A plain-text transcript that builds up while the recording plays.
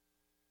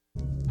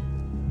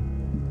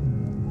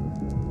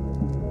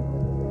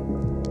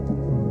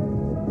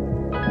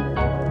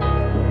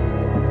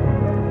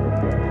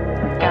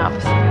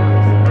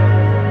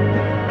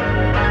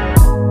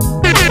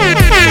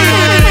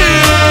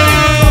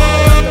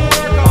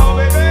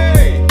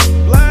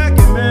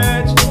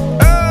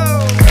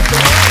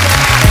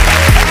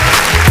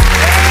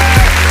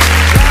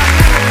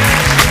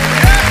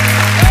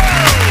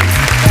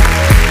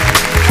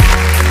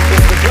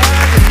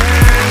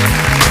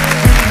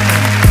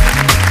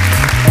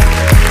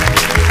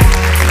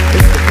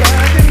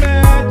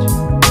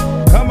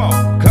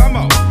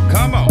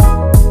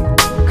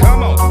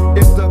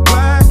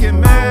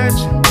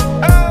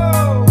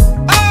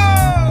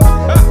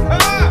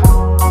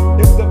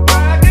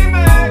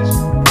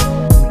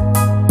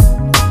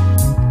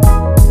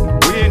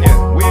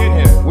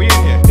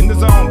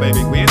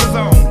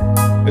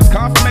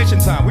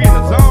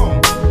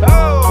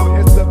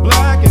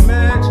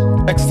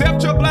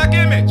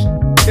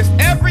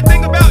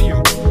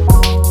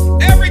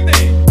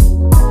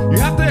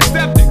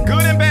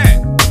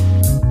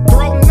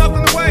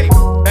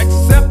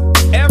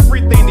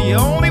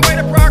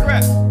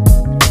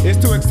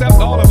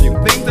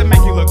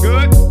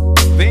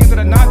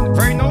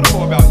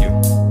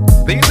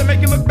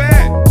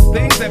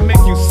that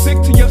make you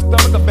sick to your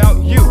stomach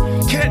about you.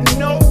 Can't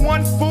no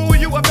one fool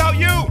you about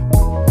you.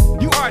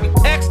 You are an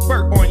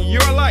expert on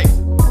your life.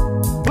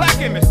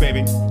 Black image,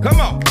 baby. Come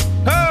on.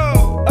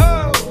 Oh,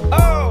 oh,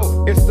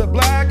 oh. It's the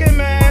Black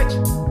Image.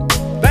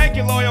 Thank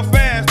you, loyal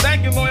fans.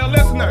 Thank you, loyal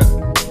listeners.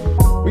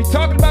 We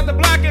talking about the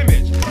Black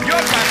Image.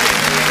 Your Black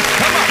Image.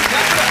 Come on.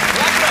 Clap it up.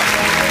 Clap it up.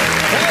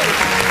 Hey.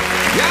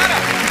 Yada.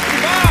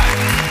 Yvonne.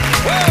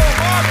 Whoa,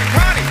 Marvin,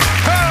 Connie.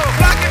 Oh,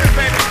 Black Image,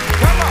 baby.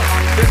 Come on.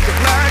 It's the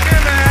Black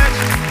Image.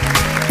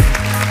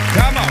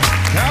 Come on.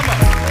 Come on.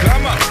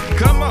 Come on.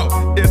 Come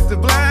on. It's the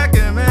Black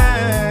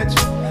Image.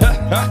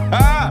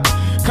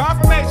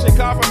 Confirmation,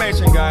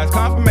 confirmation, guys.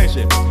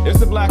 Confirmation. It's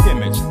the Black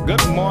Image.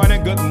 Good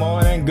morning, good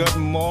morning, good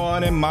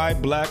morning, my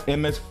Black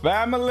Image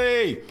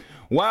family.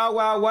 Wow,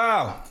 wow,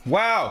 wow.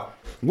 Wow.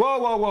 Whoa,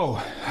 whoa,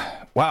 whoa.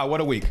 Wow,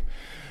 what a week.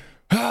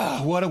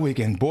 What a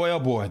weekend. Boy, oh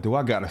boy, do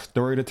I got a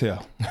story to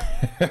tell.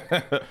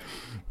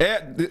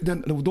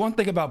 The one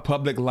thing about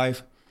public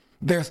life,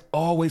 there's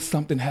always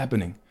something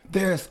happening.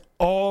 There's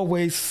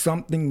always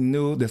something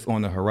new that's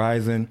on the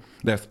horizon.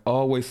 There's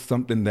always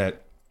something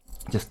that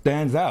just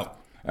stands out.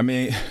 I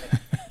mean,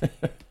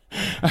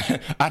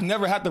 I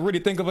never had to really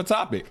think of a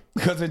topic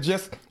because it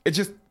just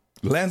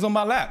lands on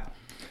my lap.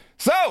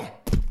 So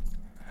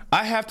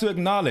I have to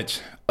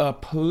acknowledge a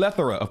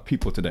plethora of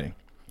people today,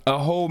 a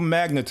whole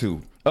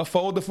magnitude, a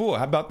folder full.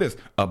 How about this?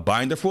 A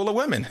binder full of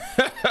women.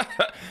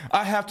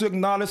 I have to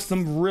acknowledge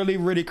some really,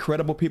 really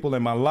credible people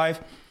in my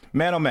life.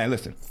 Man, oh man,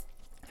 listen.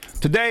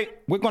 Today,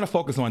 we're going to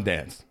focus on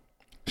dance.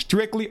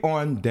 Strictly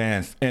on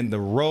dance and the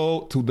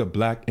road to the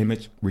Black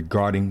Image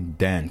regarding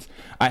dance.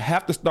 I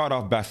have to start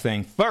off by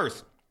saying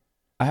first,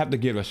 I have to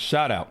give a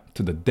shout out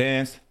to the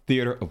Dance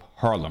Theater of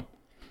Harlem.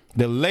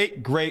 The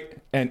late, great,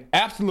 and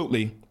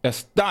absolutely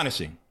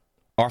astonishing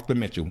Arthur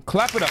Mitchell.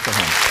 Clap it up for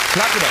him.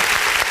 Clap it up.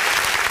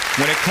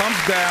 When it comes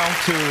down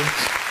to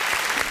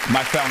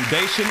my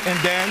foundation in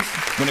dance,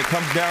 when it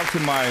comes down to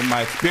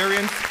my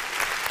experience,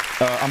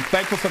 I'm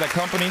thankful for that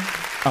company.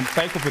 I'm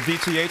thankful for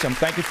DTH. I'm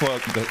thankful for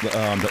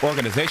the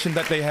organization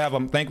that they have.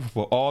 I'm thankful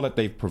for all that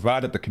they've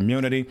provided the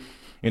community.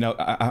 You know,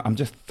 I'm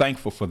just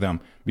thankful for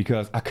them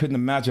because I couldn't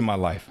imagine my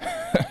life.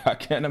 I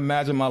can't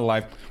imagine my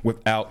life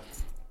without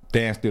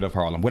Dance Theater of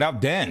Harlem,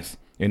 without dance,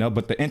 you know,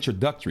 but the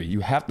introductory,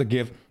 you have to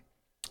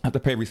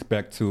pay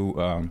respect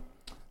to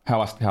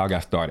how I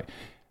got started.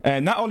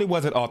 And not only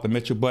was it Arthur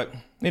Mitchell, but,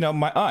 you know,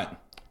 my aunt,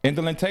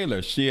 Indolin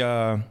Taylor, she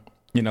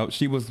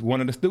was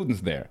one of the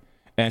students there.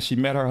 And she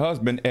met her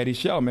husband, Eddie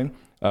Shellman,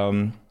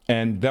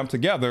 and them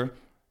together,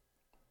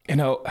 you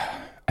know,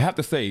 I have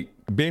to say,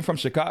 being from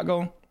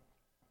Chicago,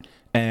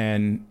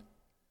 and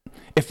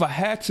if I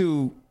had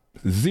to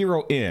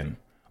zero in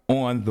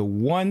on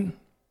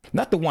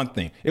not the one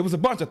thing, it was a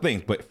bunch of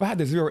things, but if I had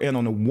to zero in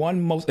on the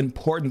one most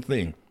important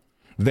thing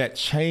that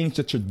changed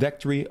the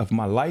trajectory of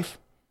my life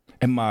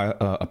and my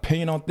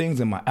opinion on things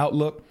and my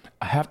outlook,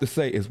 I have to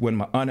say is when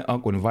my aunt and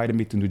uncle invited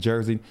me to New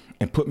Jersey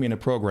and put me in a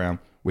program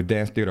with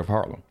Dance Theater of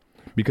Harlem.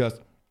 Because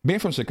being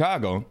from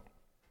Chicago,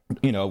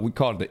 you know, we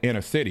call it the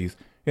inner cities,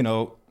 you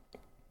know,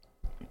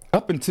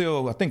 up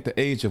until I think the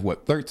age of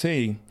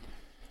 13,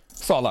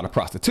 saw a lot of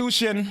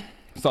prostitution,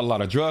 saw a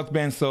lot of drugs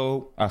being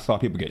sold. I saw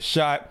people get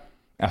shot.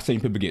 I've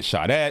seen people get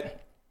shot at.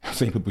 I've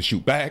seen people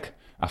shoot back.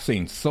 I've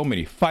seen so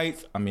many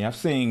fights.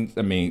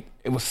 It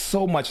was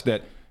so much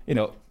that, you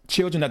know,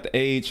 children at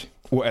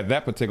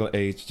that particular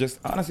age, just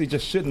honestly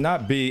just should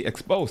not be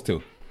exposed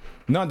to.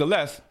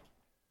 Nonetheless,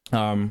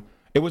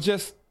 it was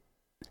just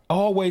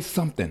always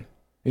something,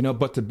 you know,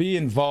 but to be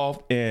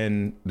involved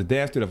in the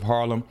Dance Theater of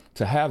Harlem,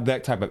 to have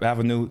that type of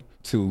avenue,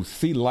 to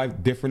see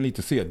life differently,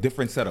 to see a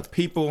different set of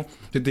people,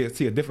 to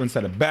see a different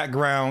set of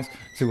backgrounds,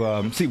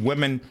 to see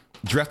women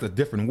dressed a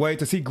different way,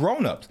 to see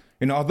grown-ups.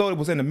 You know, although it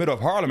was in the middle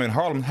of Harlem and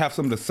Harlem have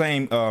some of the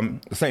same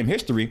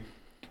history,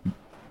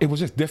 it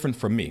was just different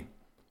for me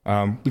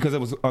because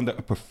it was under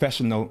a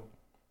professional,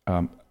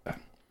 how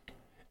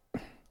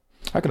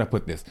can I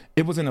put this?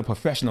 It was in a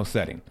professional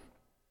setting.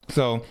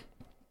 So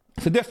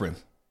it's a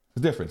difference.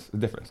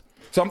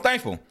 So I'm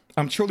thankful.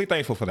 I'm truly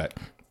thankful for that.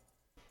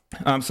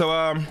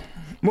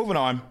 Moving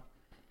on.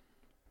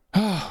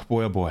 Oh,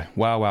 boy, oh boy.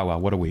 Wow, wow, wow.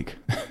 What a week.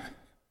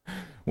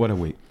 What a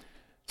week.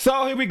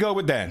 So here we go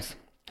with dance.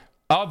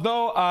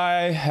 Although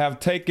I have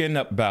taken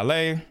up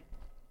ballet,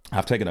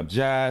 I've taken up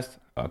jazz,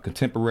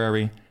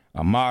 contemporary,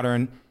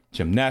 modern,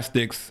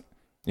 gymnastics,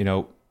 you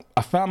know,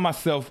 I found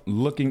myself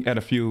looking at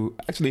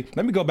actually,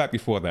 let me go back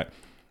before that.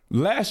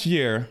 Last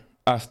year,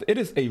 it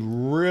is a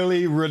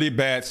really, really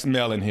bad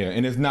smell in here,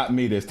 and it's not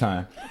me this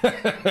time.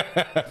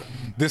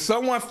 Did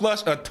someone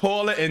flush a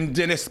toilet and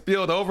then it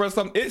spilled over or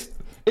something?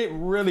 It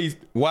really,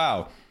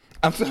 wow.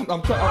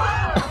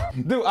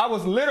 Dude, I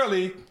was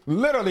literally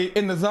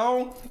in the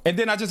zone, and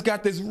then I just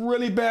got this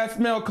really bad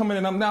smell coming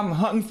in. Now I'm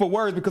hunting for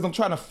words because I'm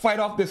trying to fight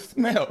off this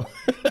smell.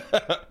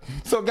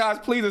 So guys,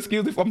 please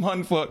excuse me if I'm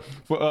hunting for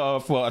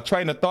a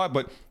train of thought,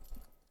 but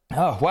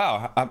oh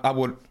wow,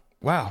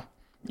 wow.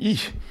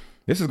 Eesh.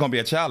 This is gonna be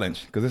a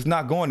challenge because it's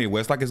not going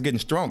anywhere. It's like it's getting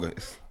stronger.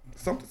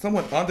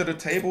 Someone under the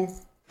table.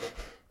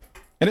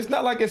 And it's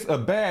not like it's a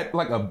bad,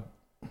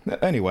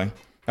 anyway. All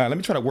right, let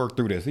me try to work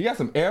through this. You got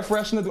some air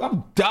freshener?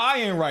 I'm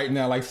dying right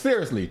now. Like,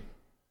 seriously.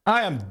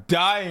 I am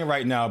dying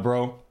right now,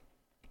 bro.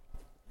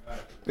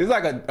 It's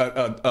like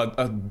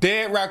a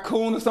dead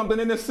raccoon or something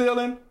in the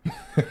ceiling.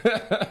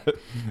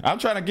 I'm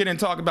trying to get in and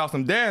talk about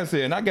some dance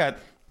here, and I got,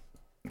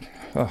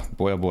 oh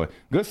boy.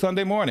 Good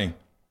Sunday morning.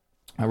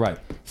 All right.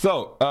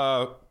 So,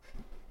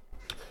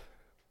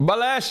 by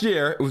last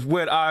year, it was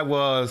when I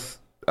was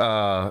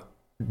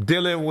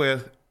dealing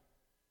with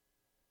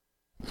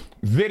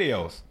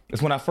videos.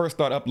 It's when I first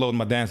started uploading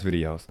my dance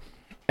videos.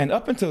 And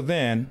up until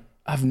then,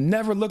 I've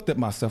never looked at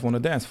myself on the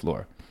dance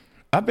floor.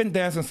 I've been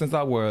dancing since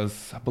I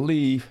was, I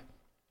believe,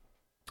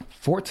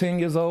 14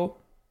 years old.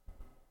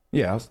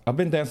 Yeah, I've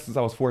been dancing since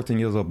I was 14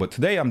 years old, but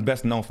today I'm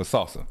best known for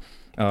salsa.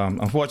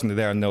 Unfortunately,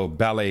 there are no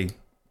ballet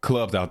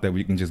clubs out there where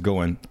you can just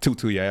go and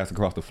tutu your ass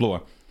across the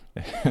floor.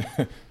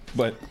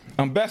 But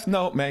I'm best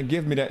known, man,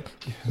 give me that.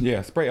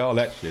 Yeah, spray all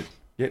that shit.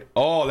 Get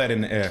all that in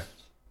the air.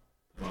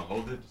 You want to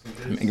hold it just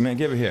in case? Man,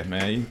 give it here,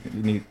 man.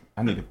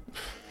 I need to,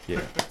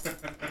 yeah.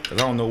 Because I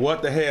don't know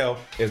what the hell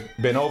has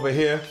been over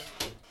here.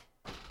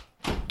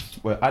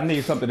 But I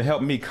need something to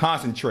help me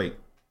concentrate.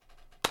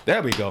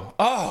 There we go.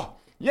 Oh,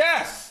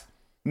 yes.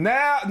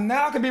 Now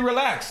I can be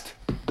relaxed.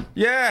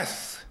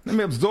 Yes. Let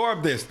me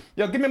absorb this.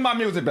 Yo, give me my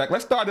music back.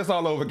 Let's start this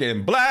all over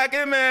again. Black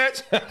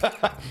Image.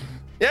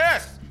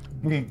 Yes.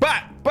 Boom,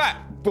 back,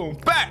 boom,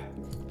 back.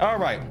 All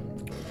right.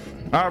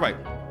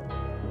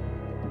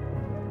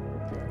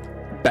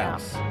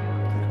 Bounce.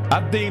 I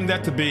deem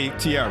that to be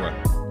Tierra.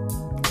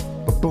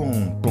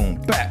 Boom,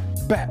 boom, back,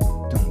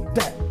 doom,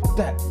 that.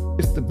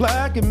 It's the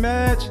Black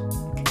Image.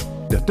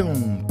 The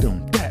doom,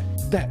 that,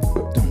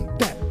 doom,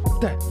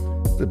 that.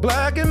 The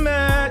Black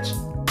Image.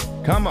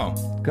 Come on.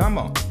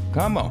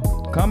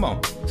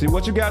 See,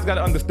 what you guys got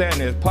to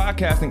understand is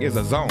podcasting is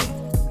a zone.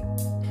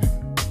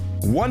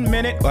 1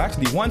 minute, or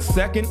actually 1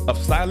 second of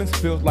silence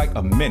feels like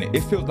a minute. It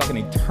feels like an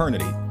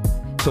eternity.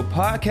 So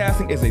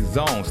podcasting is a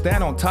zone.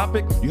 Stand on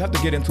topic, you have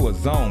to get into a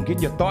zone.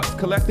 Getting your thoughts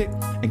collected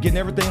and getting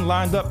everything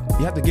lined up,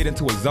 you have to get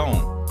into a zone.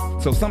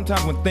 So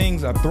sometimes when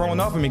things are thrown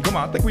off, come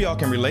on, I think we all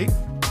can relate.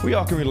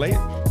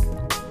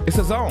 It's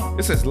a zone.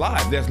 This is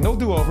live. There's no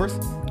do-overs.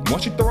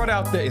 Once you throw it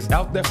out there, it's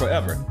out there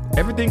forever.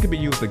 Everything can be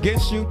used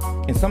against you.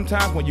 And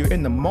sometimes when you're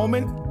in the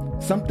moment,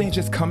 some things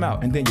just come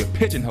out and then you're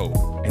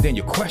pigeonholed. And then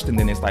you're questioned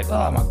and it's like,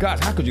 oh my gosh,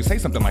 how could you say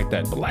something like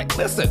that? But like,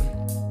 listen,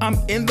 I'm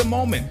in the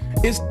moment.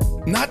 It's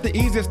not the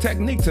easiest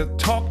technique to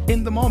talk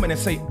in the moment and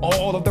say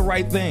all of the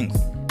right things.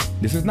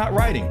 This is not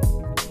writing.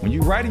 When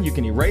you're writing, you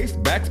can erase,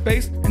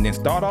 backspace, and then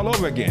start all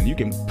over again. You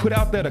can put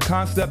out there the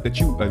concept that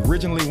you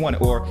originally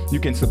wanted, or you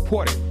can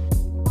support it.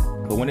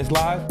 But when it's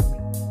live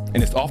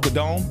and it's off the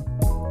dome,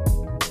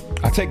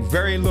 I take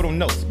very little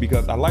notes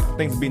because I like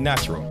things to be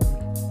natural.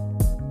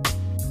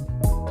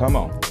 Come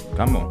on.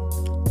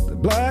 The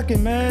Black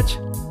Image.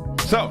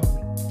 So,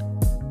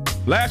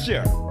 last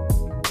year,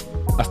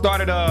 I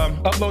started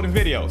uploading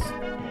videos.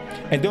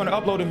 And during the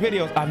uploading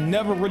videos, I've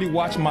never really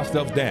watched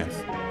myself dance.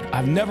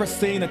 I've never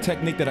seen a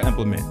technique that I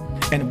implement.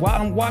 And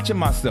while I'm watching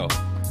myself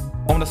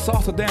on the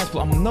salsa dance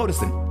floor, I'm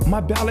noticing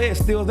my ballet is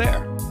still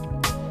there.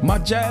 My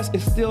jazz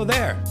is still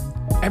there.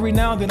 Every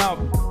now and then I'll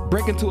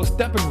break into a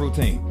stepping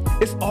routine.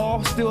 It's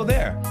all still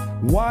there.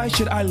 Why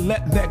should I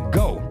let that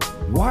go?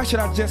 Why should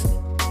I just,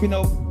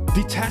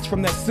 detach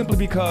from that simply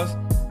because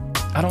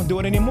I don't do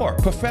it anymore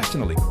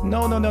professionally?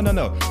 No.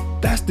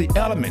 That's the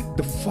element,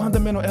 the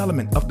fundamental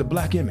element of the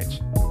Black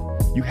Image.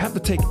 You have to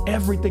take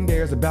everything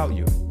there is about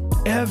you,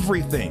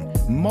 everything,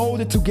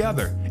 mold it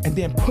together, and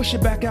then push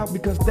it back out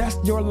because that's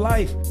your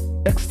life.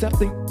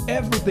 Accepting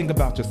everything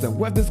about yourself,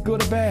 whether it's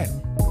good or bad.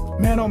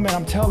 Man, oh man,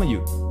 I'm telling you,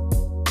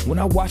 when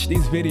I watched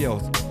these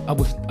videos,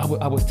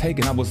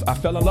 I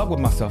fell in love with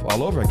myself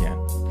all over again.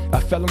 I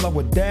fell in love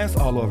with dance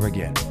all over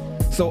again.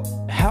 So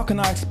how can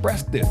I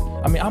express this?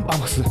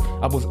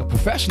 I was a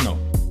professional.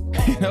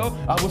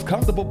 I was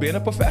comfortable being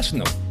a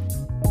professional.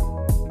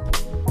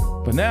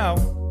 But now,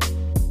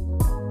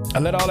 I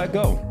let all that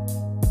go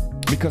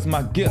because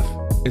my gift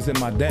is in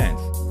my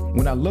dance.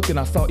 When I look and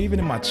I saw, even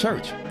in my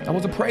church, I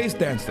was a praise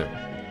dancer.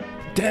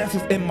 Dance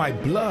is in my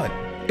blood.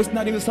 It's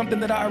not even something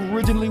that I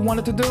originally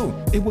wanted to do.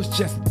 It was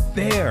just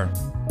there.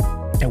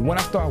 And when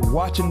I started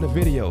watching the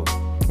videos,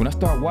 when I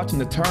started watching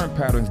the turn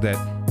patterns that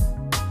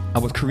I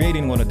was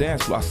creating on the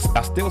dance floor,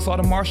 I still saw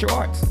the martial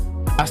arts.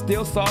 I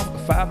still saw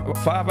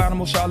five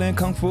animal Shaolin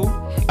Kung Fu.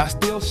 I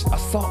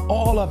saw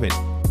all of it.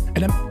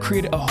 And it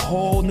created a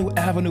whole new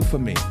avenue for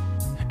me.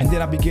 And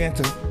then I began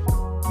to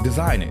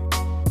design it.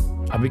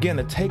 I began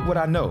to take what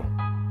I know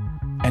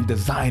and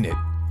design it.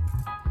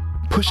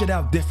 Push it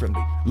out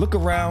differently. Look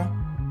around.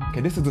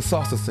 Okay, this is the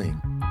salsa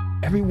scene.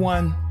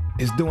 Everyone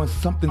is doing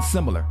something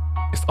similar.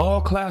 It's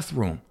all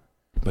classroom.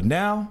 But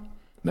now,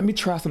 let me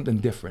try something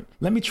different.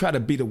 Let me try to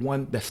be the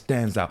one that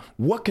stands out.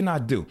 What can I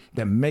do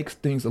that makes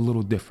things a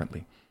little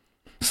differently?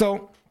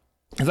 So,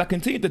 as I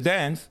continued to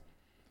dance,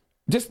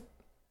 just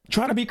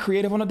trying to be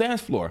creative on the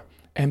dance floor.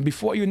 And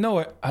before you know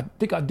it, I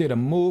think I did a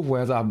move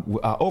where I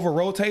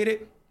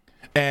over-rotated.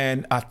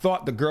 And I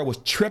thought the girl was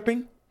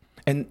tripping.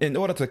 And in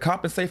order to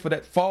compensate for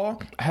that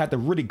fall, I had to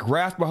really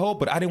grasp her hold,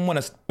 but I didn't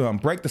want to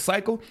break the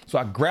cycle. So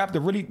I grabbed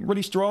her really,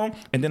 really strong,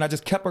 and then I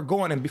just kept her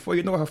going. And before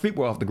you know it, her feet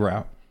were off the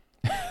ground.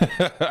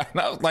 And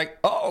I was like,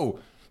 oh.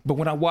 But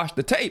when I watched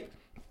the tape,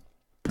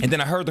 and then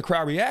I heard the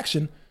crowd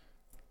reaction,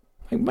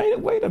 like,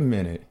 wait a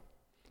minute.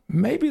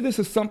 Maybe this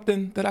is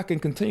something that I can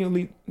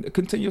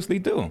continuously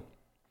do.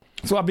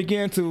 So I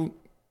began to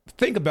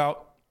think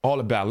about all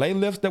the ballet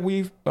lifts that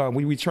we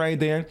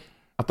trained in.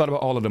 I thought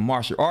about all of the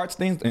martial arts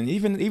things, and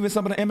even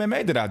some of the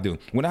MMA that I do.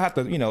 When I have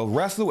to,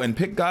 wrestle and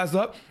pick guys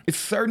up, it's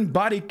certain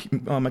body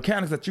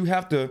mechanics that you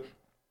have to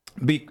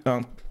be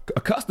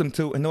accustomed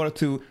to in order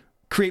to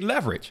create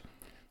leverage.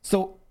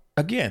 So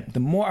again, the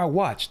more I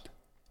watched,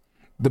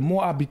 the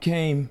more I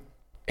became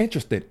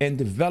interested in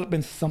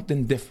developing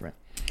something different.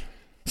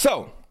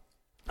 So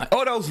I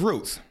owe those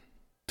roots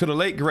to the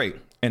late, great,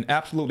 and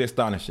absolutely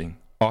astonishing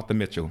Arthur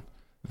Mitchell,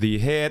 the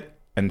head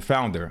and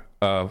founder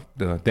of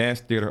the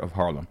Dance Theater of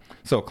Harlem.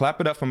 So clap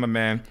it up for my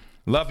man.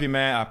 Love you,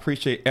 man. I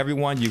appreciate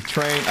everyone you've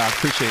trained. I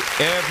appreciate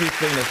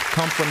everything that's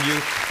come from you.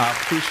 I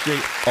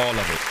appreciate all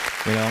of it.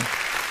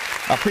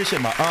 I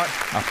appreciate my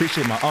aunt. I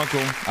appreciate my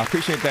uncle. I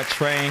appreciate that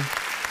train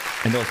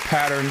and those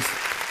patterns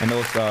and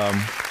those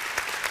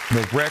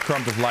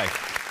breadcrumbs of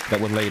life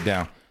that were laid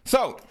down.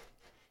 So,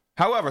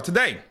 however,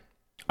 today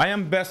I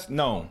am best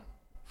known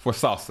for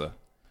salsa.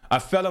 I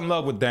fell in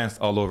love with dance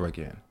all over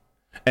again.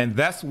 And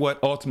that's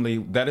what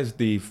that is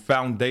the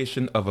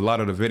foundation of a lot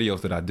of the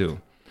videos that I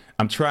do.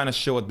 I'm trying to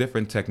show a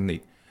different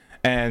technique.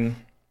 And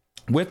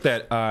with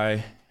that,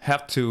 I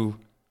have to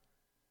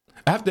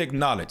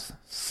acknowledge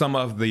some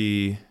of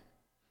the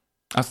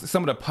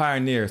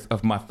pioneers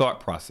of my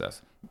thought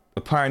process,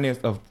 the pioneers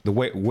of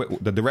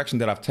the direction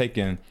that I've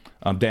taken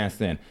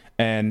dance in.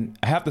 And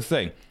I have to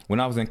say, when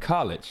I was in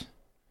college,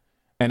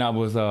 and I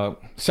was,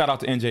 shout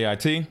out to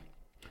NJIT,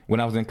 when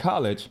I was in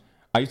college,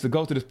 I used to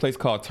go to this place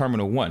called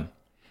Terminal 1.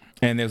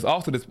 And there's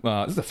also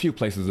there's a few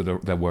places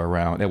that were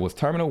around. There was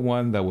Terminal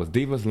 1, there was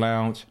Divas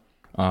Lounge,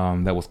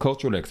 there was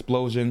Cultural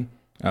Explosion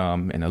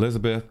in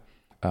Elizabeth.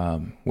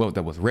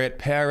 There was Red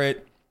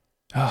Parrot.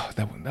 Oh,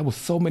 that was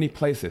so many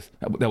places.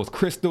 There was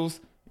Crystals,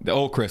 the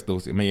old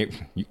Crystals. I mean,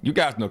 you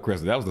guys know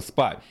Crystals. That was the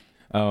spot.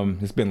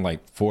 It's been like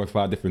 4 or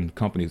 5 different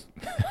companies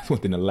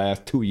within the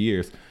last 2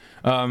 years.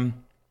 Went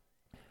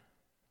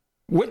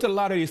to a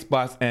lot of these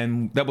spots,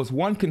 and there was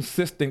one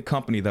consistent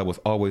company that was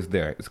always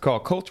there. It's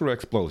called Cultural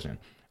Explosion.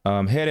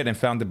 Headed and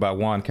founded by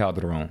Juan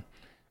Calderon.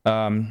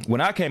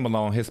 When I came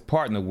along, his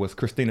partner was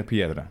Cristina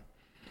Piedra.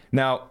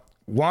 Now,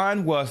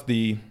 Juan was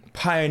the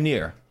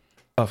pioneer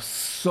of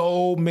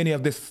so many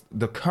of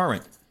the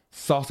current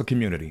salsa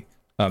community.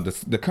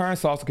 The current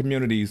salsa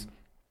community's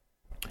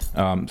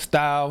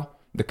style,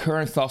 the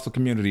current salsa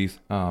community's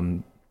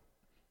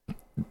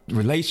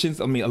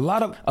relations. I mean, a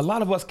lot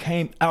of us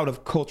came out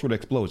of Cultural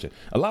Explosion.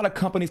 A lot of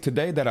companies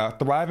today that are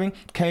thriving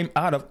came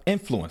out of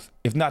influence,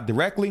 if not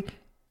directly.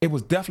 It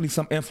was definitely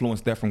some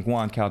influence there from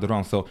Juan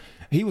Calderon. So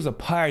he was a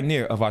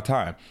pioneer of our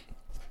time.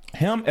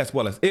 Him, as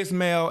well as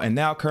Ismail, and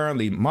now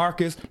currently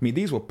Marcus. I mean,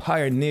 these were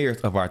pioneers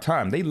of our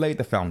time. They laid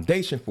the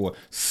foundation for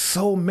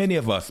so many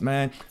of us,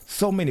 man.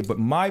 So many. But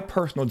my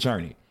personal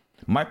journey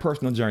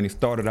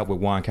started out with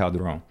Juan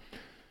Calderon.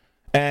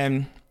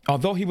 And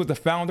although he was the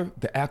founder,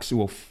 the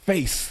actual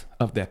face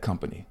of that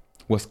company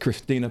was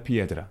Cristina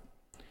Piedra.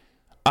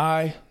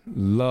 I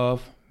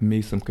love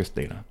me some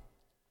Cristina.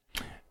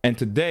 And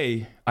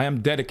today, I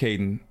am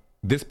dedicating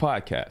this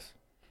podcast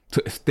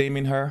to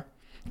esteeming her,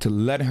 to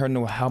letting her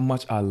know how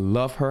much I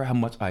love her, how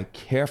much I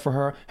care for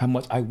her, how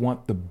much I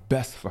want the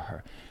best for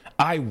her.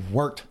 I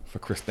worked for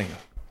Cristina.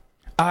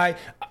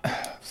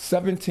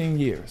 17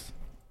 years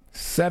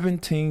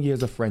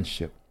of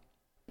friendship.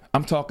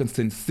 I'm talking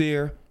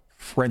sincere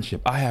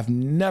friendship. I have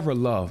never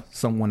loved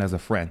someone as a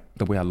friend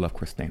the way I love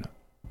Cristina.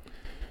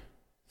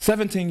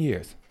 17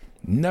 years,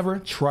 never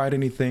tried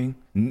anything,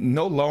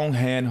 no long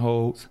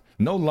handholds,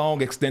 no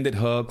long extended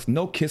hugs,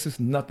 no kisses,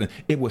 nothing.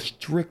 It was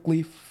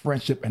strictly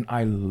friendship, and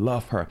I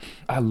love her.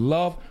 I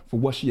love for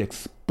what she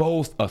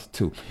exposed us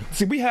to.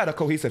 See, we had a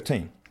cohesive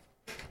team.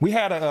 We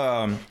had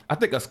I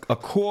think a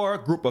core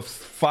group of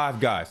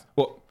 5 guys.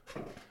 Well,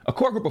 a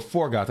core group of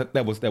 4 guys.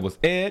 That was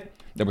Ed,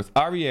 that was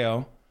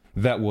Ariel,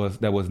 that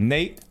was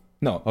Nate.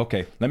 No,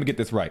 okay, let me get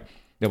this right.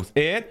 There was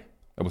Ed,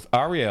 that was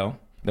Ariel,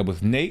 that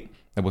was Nate,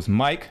 that was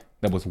Mike,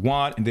 that was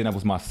Juan, and then that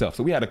was myself.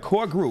 So we had a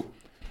core group,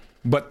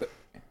 but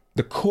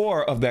the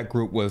core of that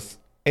group was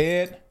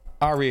Ed,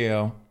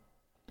 Ariel,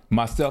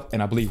 myself,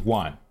 and I believe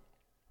Juan.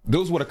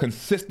 Those were the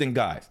consistent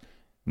guys.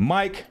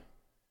 Mike,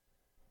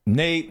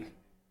 Nate,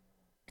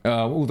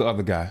 what was the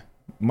other guy?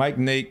 Mike,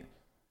 Nate,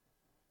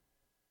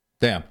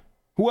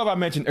 whoever I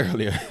mentioned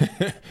earlier.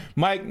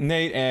 Mike,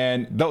 Nate,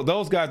 and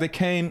those guys, they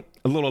came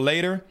a little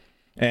later,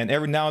 and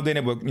every now and then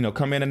they would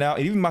come in and out.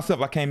 And even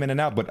myself, I came in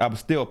and out, but I was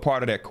still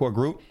part of that core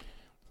group.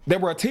 They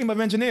were a team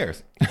of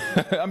engineers.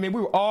 I mean,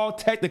 we were all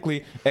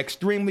technically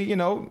extremely,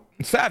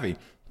 savvy.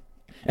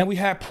 And we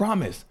had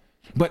promise.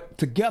 But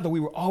together, we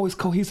were always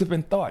cohesive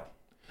in thought.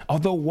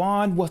 Although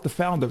Juan was the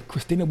founder,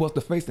 Christina was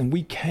the face, and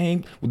we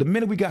came, the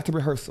minute we got to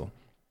rehearsal,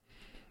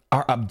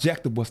 our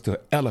objective was to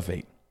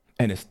elevate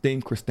and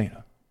esteem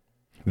Christina.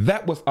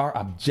 That was our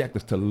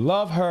objective, to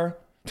love her,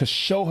 to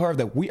show her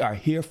that we are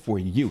here for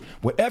you.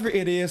 Whatever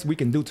it is we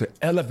can do to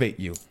elevate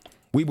you,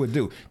 we would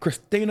do.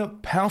 Christina,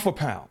 pound for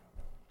pound,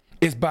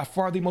 is by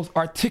far the most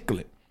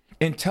articulate,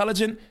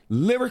 intelligent,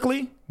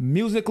 lyrically,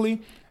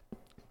 musically.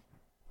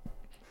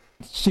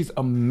 She's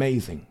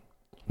amazing.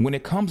 When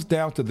it comes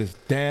down to this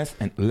dance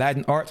and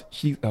Latin art,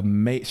 she's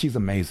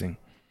amazing.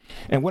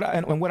 And what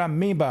I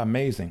mean by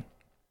amazing,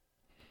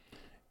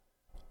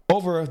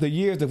 over the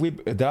years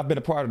that I've been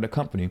a part of the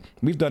company,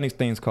 we've done these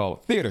things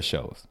called theater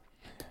shows.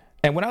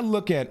 And when I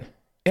look at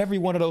every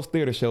one of those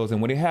theater shows,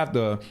 and when they have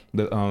the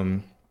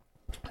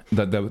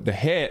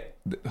head,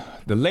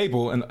 the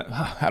label, and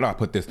how do I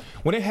put this?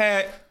 When it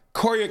had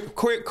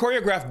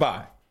choreographed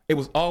by, it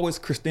was always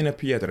Christina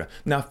Piedra.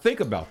 Now think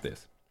about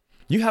this.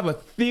 You have a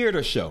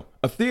theater show.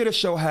 A theater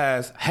show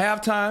has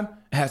halftime,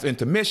 has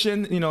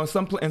intermission,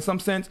 in some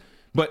sense,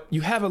 but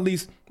you have at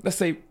least, let's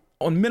say,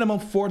 on minimum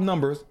 4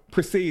 numbers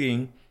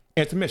preceding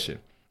intermission,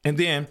 and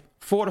then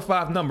 4 to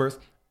 5 numbers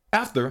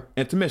after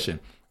intermission.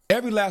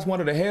 Every last one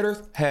of the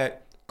headers had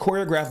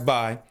choreographed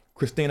by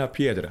Christina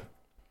Piedra.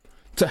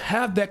 To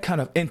have that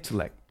kind of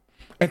intellect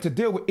and to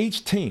deal with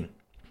each team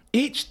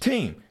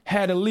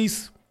had at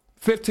least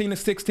 15 to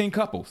 16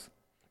 couples.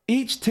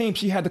 Each team,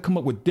 she had to come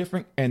up with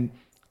different and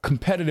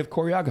competitive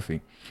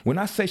choreography. When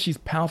I say she's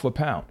pound for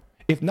pound,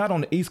 if not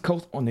on the East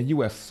Coast, on the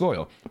U.S.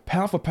 soil,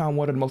 pound for pound,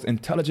 one of the most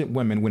intelligent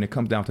women when it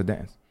comes down to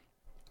dance.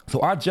 So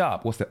our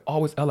job was to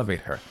always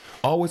elevate her,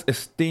 always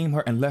esteem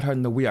her, and let her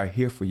know we are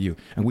here for you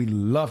and we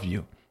love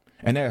you.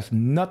 And there's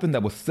nothing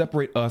that will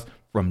separate us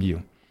from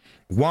you.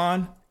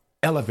 Juan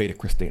elevated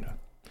Christina.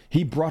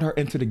 He brought her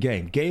into the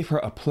game, gave her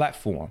a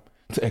platform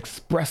to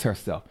express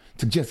herself,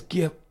 to just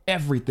give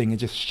everything and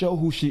just show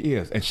who she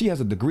is. And she has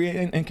a degree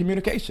in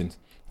communications.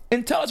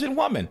 Intelligent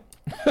woman.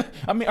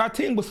 I mean, our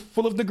team was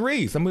full of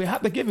degrees. I mean, we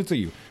have to give it to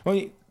you.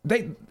 I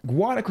mean,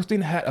 Juan and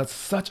Christina had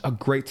such a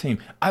great team.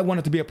 I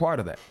wanted to be a part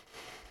of that.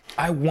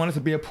 I wanted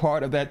to be a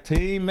part of that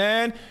team,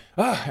 man.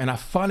 And I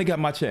finally got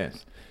my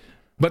chance.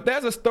 But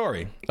there's a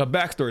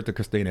backstory to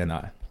Christina and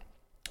I.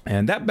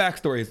 And that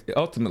backstory is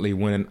ultimately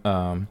when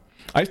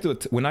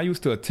I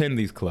used to attend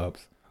these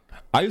clubs,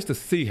 I used to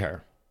see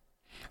her.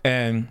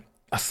 And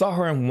I saw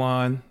her and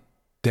Juan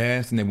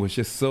dance, and it was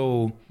just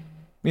so,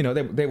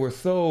 they were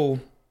so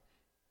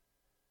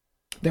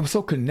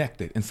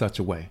connected in such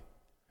a way.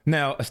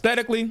 Now,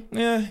 aesthetically,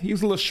 he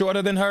was a little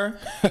shorter than her,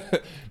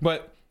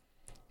 but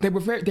they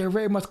were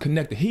very much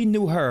connected. He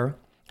knew her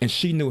and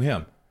she knew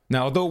him.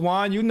 Now, although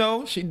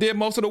Juan, she did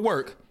most of the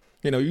work.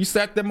 You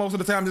sat there most of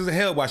the time as a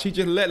hell while she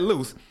just let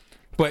loose.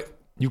 But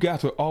you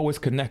guys were always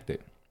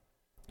connected.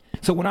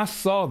 So when I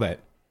saw that,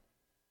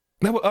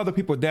 there were other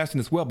people dancing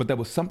as well, but there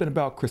was something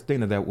about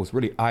Christina that was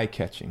really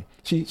eye-catching.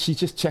 She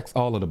just checks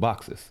all of the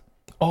boxes.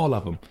 All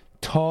of them.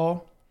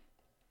 Tall,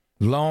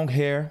 long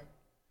hair,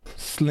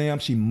 slim.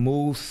 She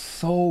moves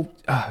so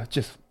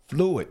just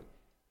fluid.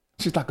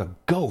 She's like a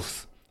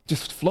ghost.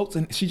 Just floats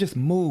and she just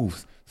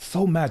moves.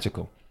 So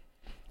magical.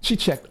 She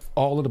checked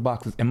all of the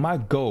boxes, and my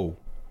goal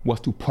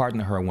was to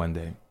partner her one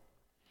day.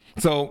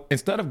 So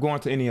instead of going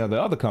to any of the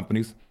other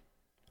companies,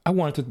 I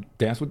wanted to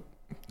dance with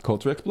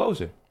Culture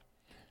Explosion.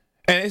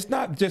 And it's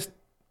not just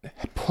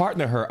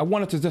partner her. I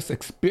wanted to just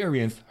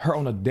experience her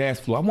on the dance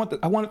floor.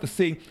 I wanted to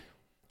see,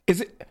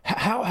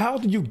 how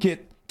do you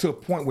get to a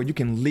point where you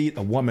can lead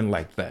a woman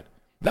like that?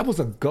 That was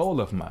a goal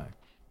of mine.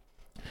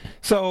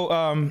 So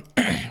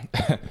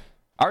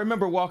I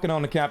remember walking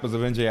on the campus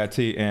of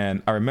NJIT,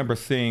 and I remember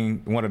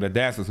seeing one of the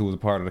dancers who was a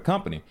part of the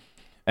company.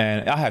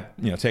 And I had,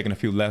 taken a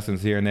few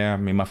lessons here and there. I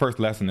mean, my first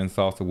lesson in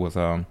salsa was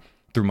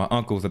through my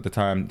uncles at the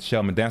time,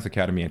 Shellman Dance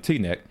Academy in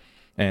Teaneck,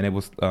 and it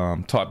was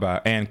taught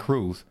by Ann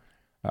Cruz.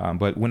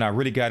 But when I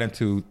really got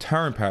into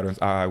turn patterns,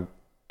 I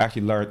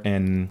actually learned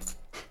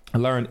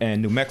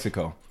in New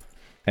Mexico,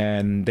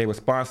 and they were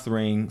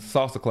sponsoring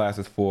salsa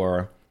classes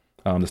for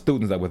the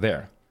students that were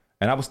there.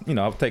 And I was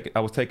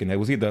taking. It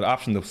was either the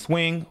option of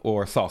swing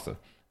or salsa.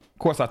 Of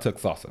course, I took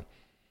salsa.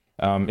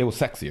 It was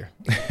sexier.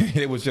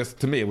 It was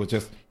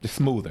just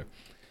smoother.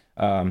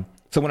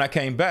 So when I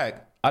came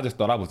back, I just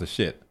thought I was the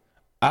shit.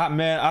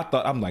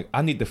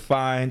 I need to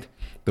find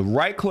the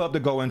right club to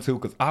go into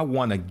because I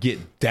want to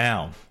get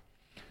down.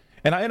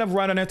 And I ended up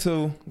running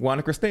into Juan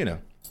and Christina.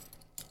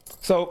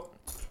 So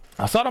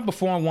I saw them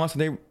perform once,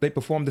 and they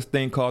performed this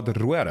thing called the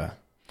Rueda.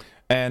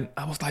 And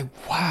I was like,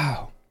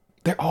 wow,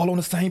 they're all on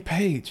the same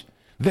page.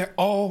 They're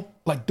all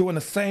like doing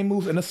the same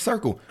moves in a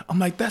circle. I'm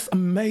like, that's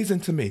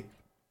amazing to me.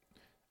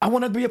 I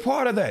want to be a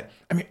part of that.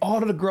 I mean,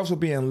 all of the girls were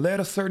being led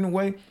a certain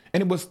way,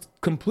 and it was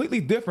completely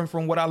different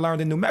from what I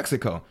learned in New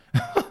Mexico.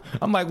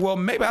 I'm like, well,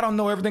 maybe I don't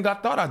know everything I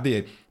thought I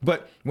did.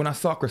 But when I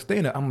saw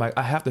Christina, I'm like,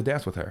 I have to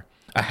dance with her.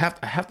 I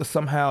have to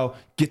somehow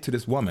get to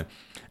this woman.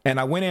 And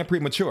I went in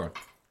premature.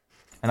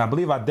 And I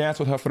believe I danced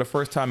with her for the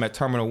first time at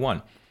Terminal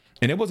 1.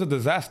 And it was a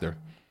disaster.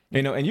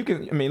 And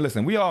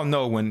listen, we all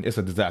know when it's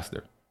a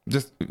disaster.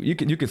 Just you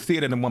can see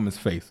it in the woman's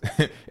face.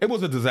 It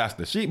was a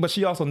disaster. But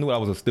she also knew I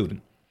was a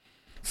student.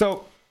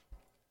 So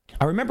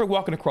I remember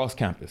walking across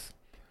campus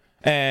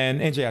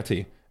and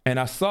NJIT, and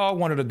I saw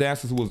one of the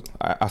dancers who was,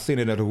 I seen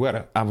it at the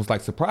wedding. I was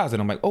like surprised,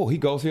 and I'm like, oh, he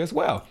goes here as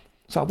well.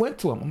 So I went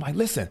to him. I'm like,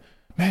 listen,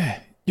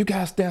 man, you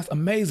guys dance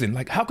amazing.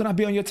 Like, how can I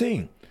be on your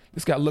team?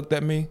 This guy looked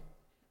at me.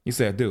 He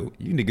said, dude,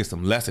 you need to get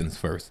some lessons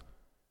first.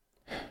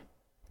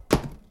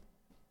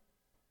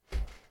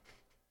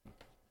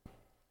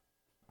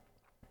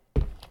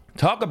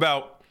 Talk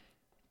about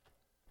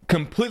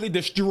completely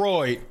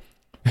destroyed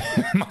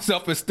my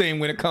self-esteem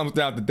when it comes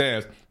down to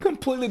dance.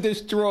 Completely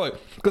destroyed.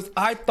 Because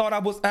I thought I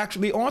was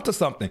actually onto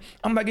something.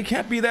 I'm like, it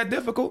can't be that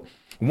difficult.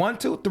 1,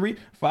 2, 3,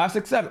 5,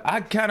 6, 7.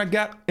 I kind of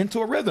got into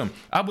a rhythm.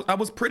 I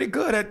was pretty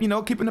good at,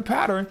 keeping the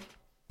pattern.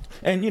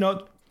 And,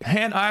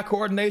 hand-eye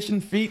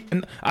coordination, feet.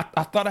 And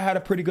I thought I had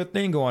a pretty good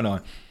thing going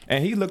on.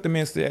 And he looked at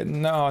me and said,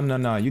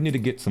 no. You need to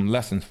get some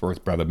lessons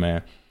first, brother,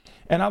 man.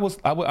 And I was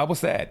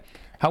sad.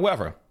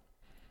 However,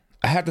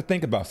 I had to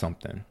think about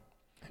something.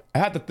 I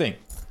had to think.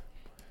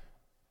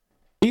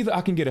 Either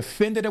I can get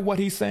offended at what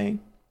he's saying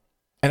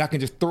and I can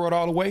just throw it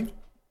all away.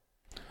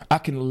 I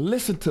can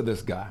listen to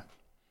this guy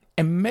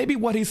and maybe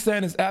what he's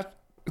saying is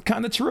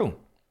kind of true.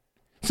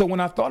 So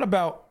when I thought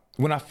about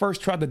when I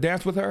first tried to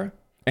dance with her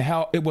and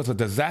how it was a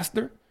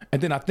disaster,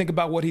 and then I think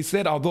about what he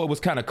said, although it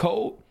was kind of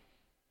cold,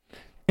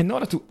 in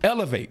order to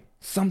elevate,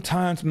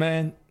 sometimes,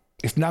 man,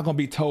 it's not going to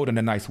be told in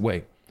a nice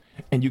way.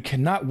 And you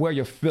cannot wear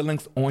your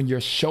feelings on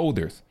your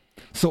shoulders.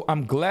 So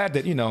I'm glad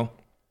that,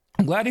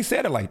 I'm glad he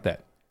said it like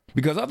that,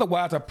 because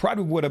otherwise I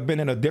probably would have been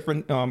in a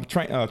different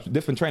train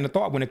of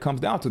thought when it comes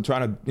down to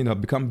trying to,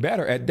 become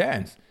better at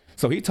dance.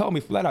 So he told me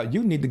flat out,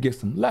 you need to get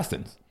some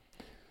lessons.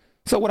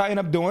 So what I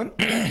ended up doing,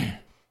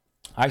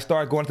 I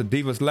started going to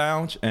Divas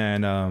Lounge,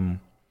 and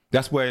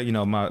that's where,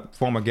 my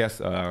former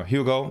guest,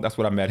 Hugo, that's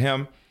what I met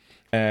him.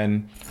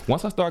 And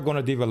once I started going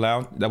to Diva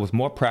Lounge, that was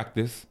more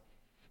practice,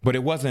 but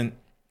it wasn't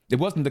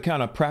the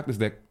kind of practice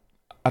that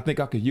I think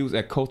I could use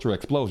at Cultural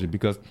Explosion,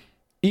 because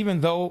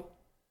even though,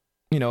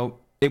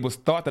 it was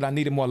thought that I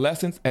needed more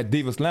lessons at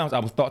Divas Lounge, I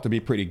was thought to be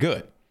pretty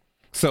good.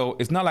 So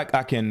it's not like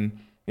I can,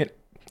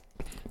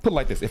 put it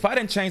like this. If I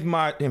didn't change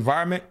my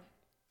environment,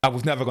 I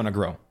was never going to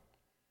grow.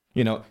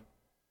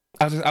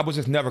 I was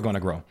just never going to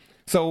grow.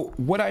 So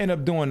what I ended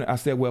up doing, I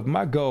said, well, if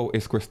my goal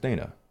is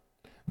Christina,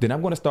 then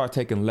I'm going to start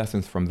taking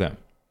lessons from them.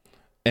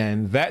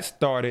 And that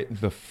started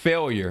the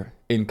failure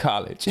in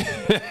college.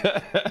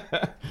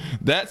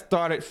 That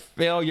started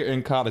failure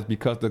in college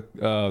because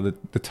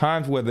the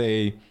times where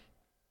they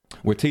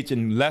were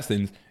teaching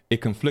lessons,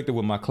 it conflicted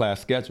with my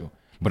class schedule.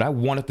 But I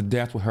wanted to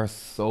dance with her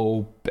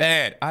so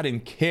bad. I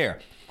didn't care.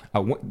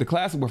 The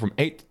classes were from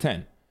 8 to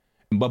 10,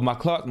 but my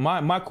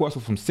course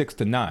was from 6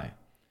 to 9.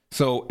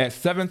 So at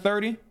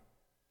 7:30,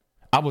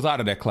 I was out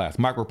of that class,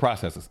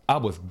 microprocessors. I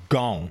was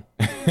gone.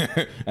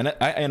 And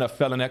I ended up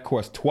failing that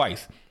course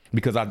twice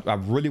because I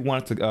really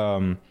wanted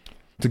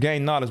to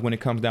gain knowledge when it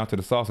comes down to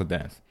the salsa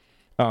dance.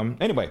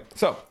 Anyway,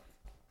 so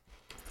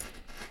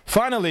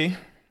finally,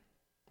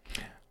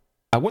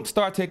 I went to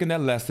start taking their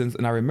lessons,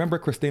 and I remember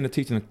Christina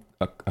teaching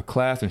a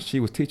class, and she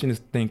was teaching this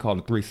thing called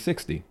the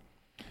 360.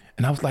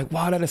 And I was like,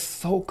 wow, that is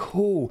so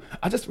cool.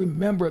 I just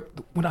remember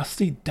when I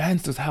see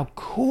dancers, how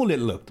cool it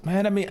looked,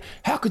 man. I mean,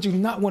 how could you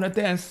not want to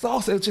dance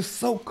salsa? It's just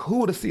so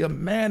cool to see a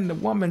man and a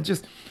woman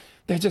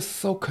they're just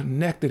so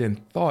connected in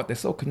thought. They're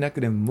so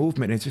connected in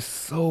movement. It's just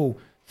so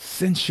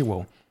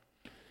sensual.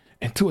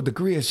 And to a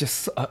degree, it's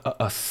just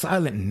a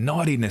silent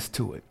naughtiness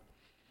to it.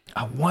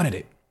 I wanted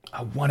it.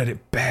 I wanted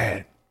it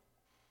bad.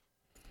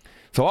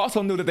 So I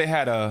also knew that they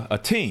had a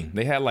team.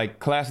 They had like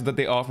classes that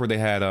they offer. They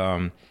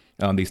had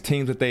these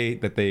teams that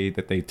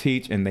they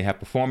teach, and they have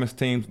performance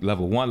teams,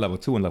 level 1, level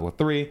 2, and level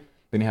 3.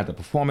 Then they had the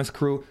performance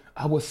crew.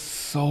 I was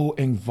so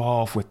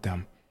involved with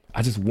them.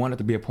 I just wanted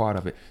to be a part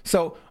of it.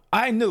 So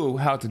I knew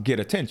how to get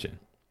attention.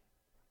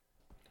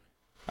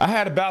 I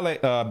had a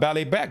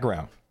ballet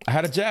background. I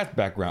had a jazz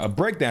background, a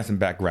breakdancing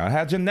background. I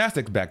had a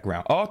gymnastics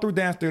background, all through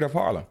Dance Theater of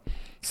Harlem.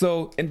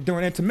 So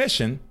during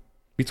intermission,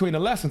 between the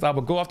lessons, I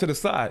would go off to the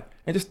side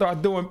and just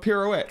start doing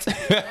pirouettes.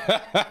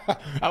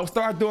 I would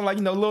start doing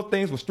little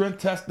things with strength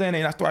testing,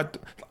 and I started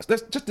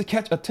just to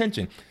catch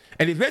attention.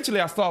 And eventually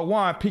I saw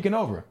Juan peeking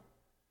over.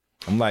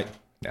 I'm like,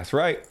 that's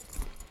right.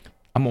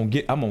 I'm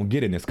gonna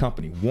get in this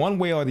company. One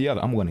way or the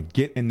other, I'm gonna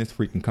get in this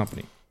freaking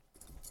company.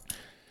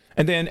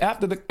 And then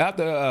after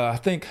I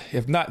think,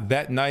 if not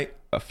that night,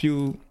 a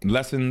few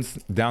lessons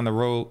down the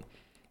road,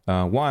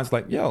 Juan's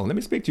like, yo, let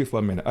me speak to you for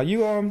a minute.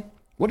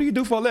 What do you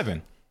do for a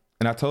living?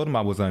 And I told him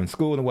I was in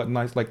school and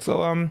whatnot. He's like,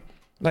 so,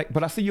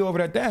 but I see you over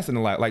there dancing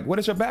a lot. Like, what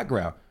is your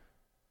background?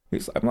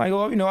 I'm like,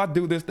 oh, I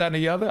do this, that, and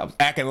the other. I was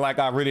acting like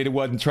I really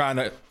wasn't trying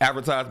to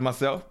advertise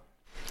myself.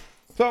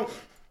 So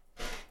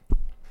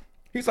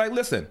he's like,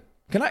 listen,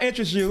 can I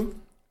interest you?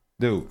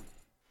 Dude,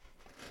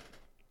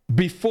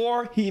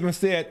 before he even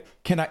said,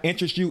 can I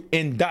interest you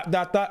in ...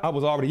 I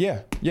was already,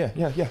 yeah,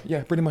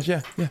 pretty much,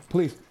 yeah,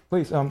 please,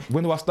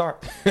 when do I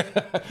start?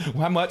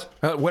 How much?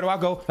 Where do I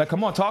go? Like,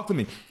 come on, talk to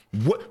me.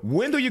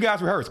 When do you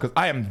guys rehearse? Because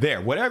I am there.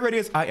 Whatever it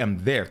is, I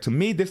am there. To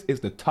me, this is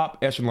the top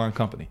echelon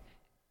company.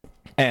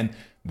 And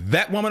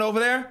that woman over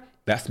there,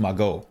 that's my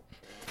goal.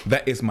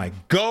 That is my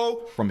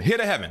goal from here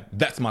to heaven.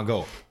 That's my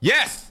goal.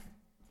 Yes.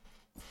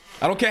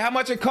 I don't care how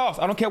much it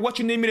costs. I don't care what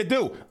you need me to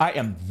do. I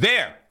am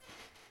there.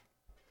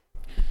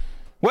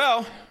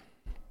 Well,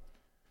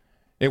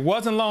 it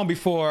wasn't long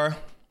before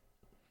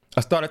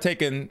I started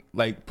taking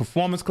like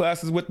performance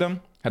classes with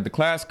them. Had the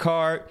class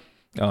card.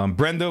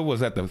 Brenda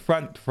was at the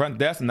front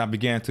desk, and I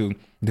began to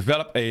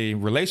develop a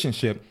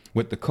relationship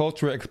with the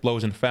Cultural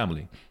Explosion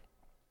family.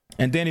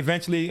 And then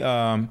eventually,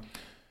 I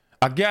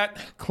got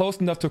close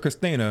enough to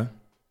Christina,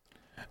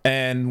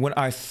 and when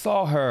I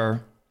saw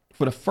her,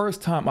 for the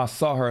first time, I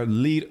saw her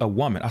lead a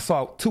woman. I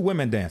saw two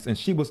women dance, and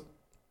she was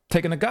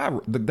taking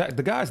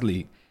the guy's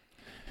lead.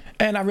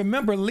 And I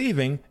remember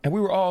leaving, and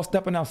we were all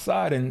stepping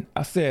outside, and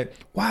I said,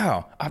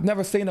 wow, I've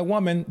never seen a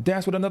woman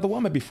dance with another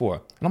woman before.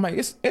 And I'm like,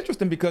 it's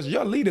interesting because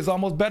your lead is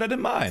almost better than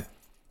mine.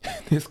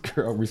 This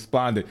girl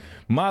responded,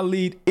 my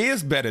lead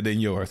is better than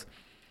yours.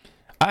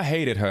 I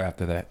hated her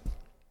after that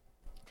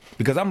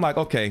because I'm like,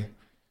 okay,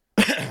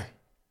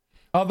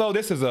 although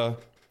this is a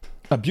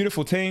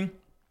beautiful team,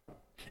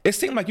 it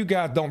seemed like you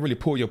guys don't really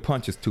pull your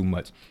punches too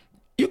much.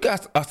 You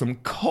guys are some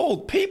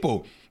cold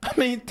people. I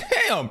mean,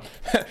 damn,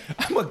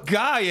 I'm a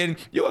guy and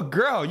you're a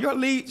girl. Your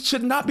lead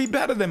should not be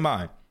better than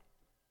mine.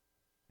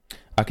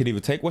 I could either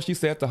take what she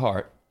said to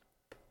heart,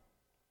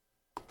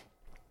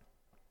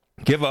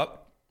 give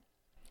up,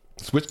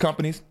 switch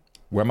companies,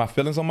 wear my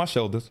feelings on my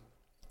shoulders,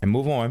 and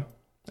move on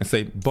and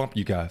say, bump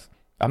you guys.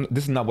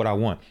 This is not what I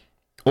want.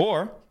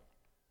 Or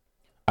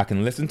I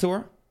can listen to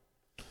her,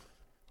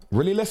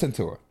 really listen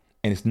to her,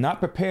 and it's not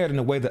prepared in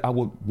a way that I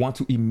would want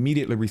to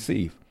immediately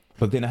receive.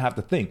 But then I have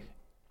to think,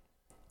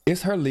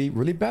 is her lead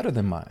really better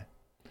than mine?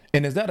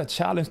 And is that a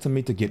challenge to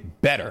me to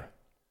get better?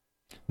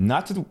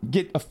 Not to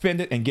get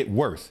offended and get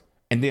worse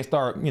and then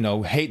start,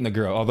 hating the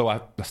girl, although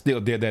I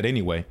still did that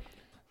anyway.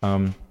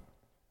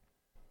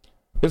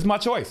 It's my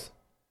choice.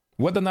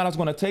 Whether or not I was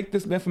going to take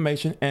this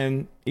information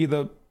and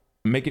either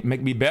make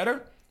me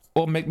better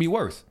or make me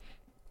worse.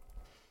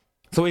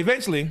 So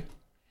eventually,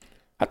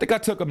 I think I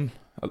took a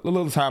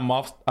little time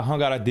off. I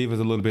hung out at Divas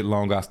a little bit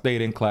longer. I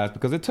stayed in class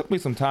because it took me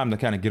some time to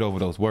kind of get over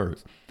those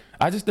words.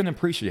 I just didn't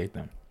appreciate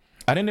them.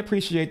 I didn't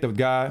appreciate the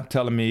guy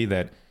telling me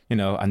that,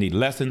 I need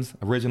lessons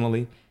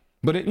originally.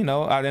 But, I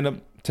ended up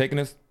taking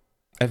his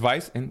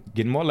advice and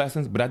getting more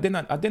lessons. But I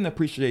didn't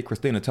appreciate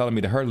Christina telling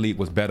me that her lead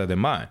was better than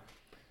mine.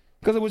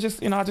 Because it was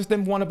just, I just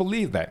didn't want to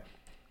believe that.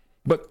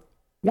 But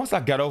once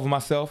I got over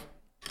myself,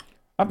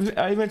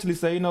 I eventually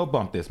say,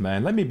 bump this,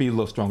 man. Let me be a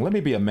little strong. Let me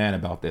be a man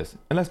about this.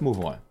 And let's move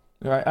on.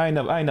 All right? I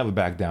ain't never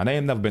back down. There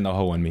ain't never been no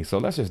hoe in me. So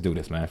let's just do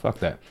this, man. Fuck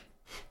that.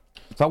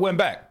 So I went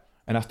back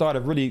and I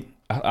started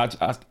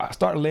I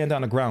started laying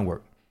down the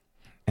groundwork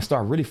and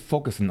started really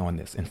focusing on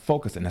this and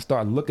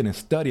started looking and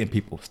studying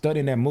people,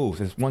 studying their moves.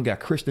 There's one guy,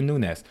 Christian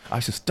Nunez. I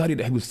should study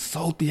that. He was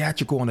so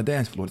theatrical on the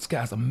dance floor. This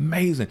guy's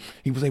amazing.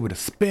 He was able to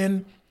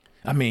spin.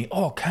 I mean,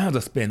 all kinds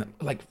of spin,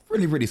 like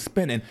really, really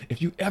spinning.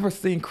 If you ever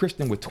seen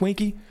Christian with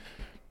Twinkie,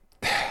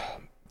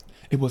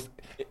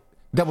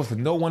 that was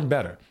no one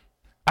better.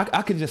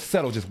 I could just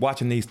settle just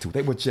watching these two.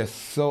 They were just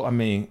so,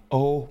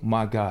 oh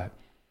my God.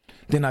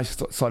 Then I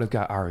saw this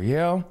guy,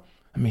 Ariel.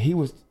 He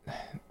was,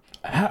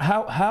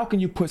 how can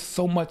you put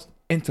so much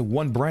into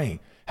one brain?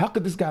 How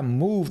could this guy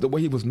move the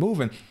way he was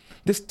moving?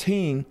 This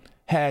team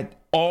had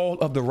all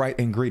of the right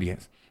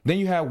ingredients. Then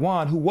you had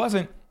Juan, who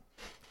wasn't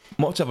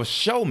much of a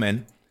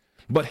showman,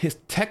 but his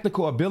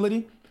technical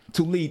ability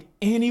to lead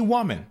any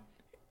woman,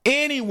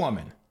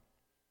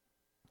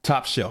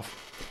 top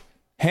shelf.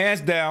 Hands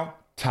down,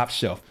 top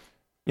shelf.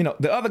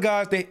 The other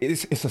guys,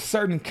 it's a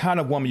certain kind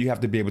of woman you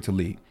have to be able to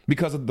lead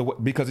because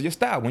of your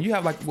style. When you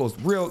have like those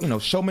real,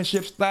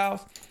 showmanship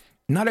styles,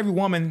 not every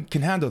woman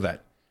can handle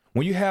that.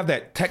 When you have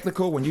that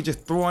technical, when you're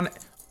just throwing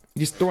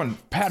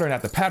pattern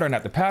after pattern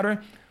after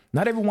pattern,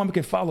 not every woman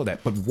can follow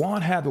that. But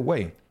Juan had the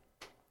way.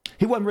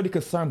 He wasn't really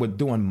concerned with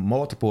doing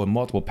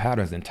multiple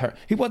patterns in turn.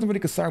 He wasn't really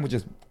concerned with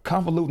just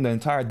convoluting the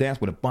entire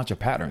dance with a bunch of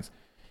patterns.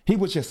 He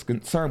was just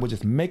concerned with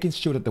just making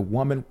sure that the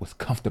woman was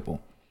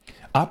comfortable,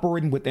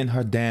 operating within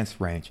her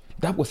dance range.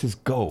 That was his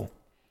goal.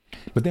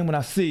 But then when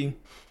I see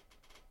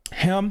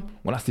him,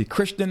 when I see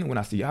Christian, when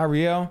I see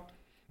Ariel,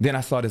 then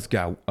I saw this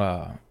guy,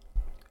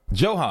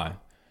 Johan.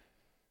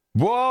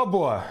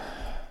 Boy,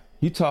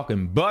 you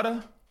talking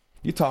butter?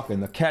 You talking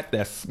the cat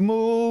that's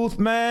smooth,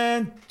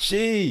 man?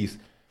 Jeez.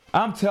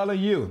 I'm telling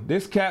you,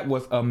 this cat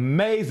was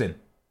amazing.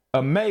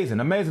 Amazing.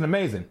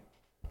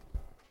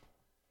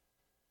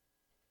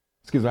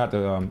 Excuse me, I have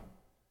to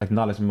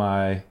acknowledge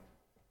my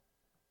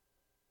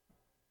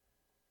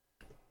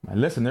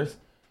listeners.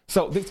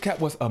 So this cat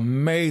was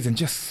amazing,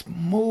 just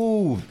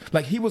smooth.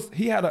 Like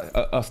he had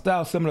a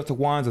style similar to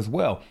Juan's as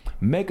well,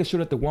 making sure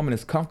that the woman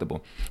is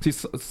comfortable. See,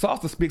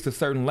 salsa speaks a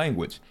certain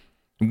language.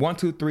 1,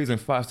 2, 3s, and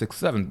 5, 6,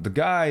 7. The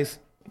guy's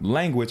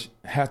language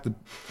has to,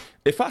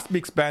 if I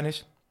speak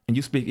Spanish and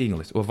you speak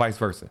English or vice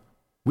versa,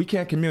 we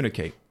can't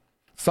communicate.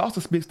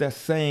 Salsa speaks that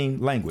same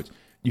language.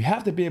 You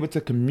have to be able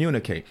to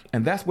communicate.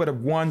 And that's where the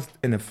 1s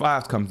and the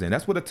 5s comes in.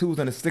 That's where the 2s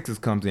and the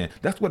 6s comes in.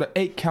 That's where the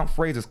 8-count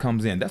phrases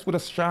comes in. That's where the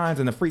shines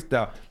and the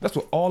freestyle. That's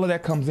where all of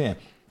that comes in.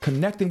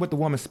 Connecting with the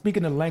woman,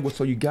 speaking the language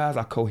so you guys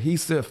are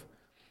cohesive.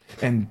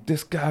 And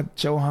this guy,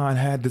 Johan,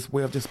 had this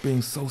way of just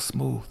being so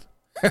smooth.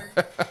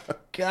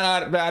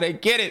 God, I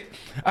didn't get it.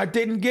 I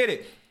didn't get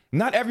it.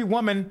 Not every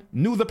woman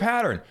knew the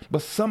pattern,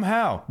 but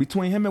somehow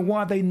between him and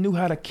Juan, they knew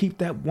how to keep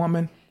that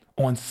woman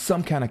on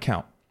some kind of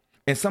count.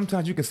 And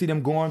sometimes you can see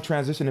them going,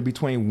 transitioning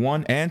between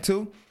 1 and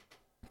 2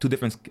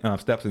 different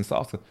steps in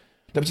salsa.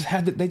 They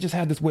just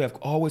had this way of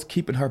always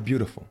keeping her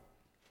beautiful.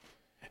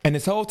 And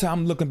this whole time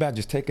I'm looking back,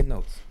 just taking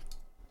notes.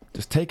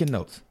 And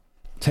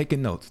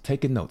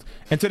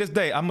to this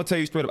day, I'm gonna tell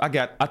you straight up,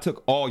 I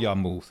took all y'all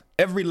moves.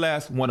 Every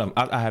last one of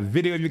them. I have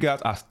video of you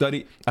guys, I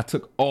studied, I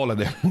took all of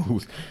their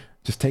moves.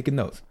 Just taking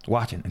notes,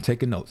 watching and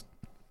taking notes.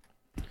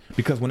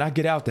 Because when I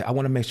get out there, I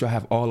wanna make sure I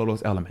have all of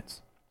those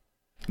elements.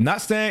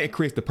 Not saying it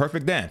creates the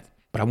perfect dance,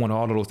 but I want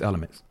all of those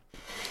elements.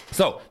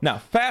 So now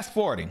fast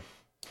forwarding,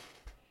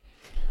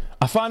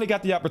 I finally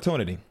got the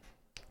opportunity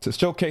to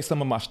showcase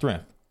some of my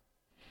strength.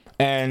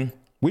 And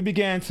we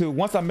began to,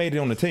 once I made it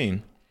on the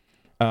team,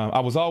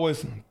 I was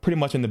always pretty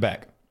much in the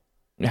back.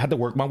 I had to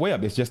work my way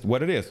up. It's just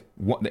what it is.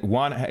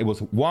 It was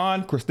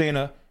Juan,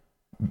 Christina,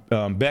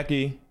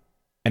 Becky,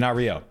 and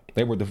Ariel.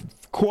 They were the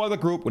core of the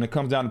group when it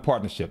comes down to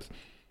partnerships.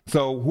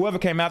 So whoever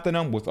came after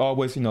them was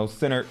always,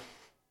 centered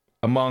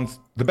amongst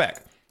the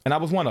back. And I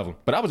was one of them.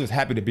 But I was just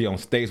happy to be on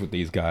stage with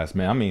these guys,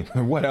 man. I mean,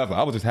 whatever.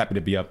 I was just happy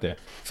to be up there.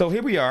 So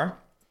here we are.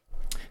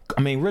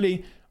 I mean,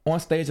 really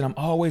on stage, and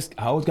I always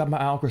got my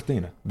eye on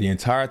Christina the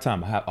entire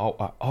time. I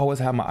always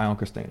have my eye on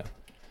Christina.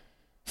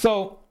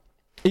 So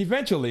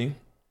eventually,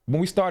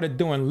 when we started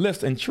doing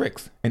lifts and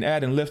tricks and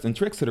adding lifts and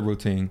tricks to the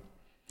routine,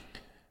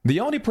 the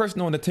only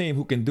person on the team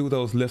who can do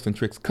those lifts and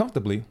tricks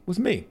comfortably was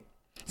me.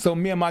 So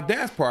me and my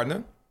dance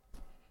partner,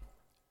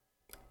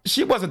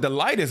 she wasn't the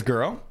lightest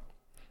girl.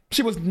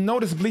 She was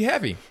noticeably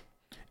heavy.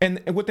 And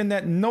within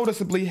that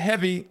noticeably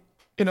heavy,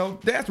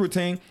 dance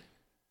routine,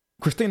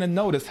 Christina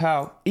noticed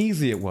how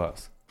easy it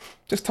was.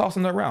 Just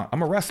tossing her around.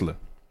 I'm a wrestler.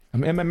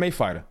 I'm an MMA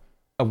fighter.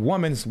 A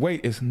woman's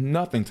weight is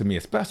nothing to me,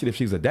 especially if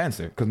she's a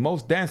dancer, because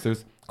most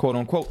dancers, quote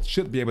unquote,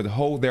 should be able to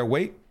hold their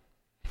weight.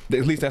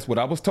 At least that's what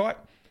I was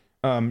taught.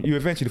 You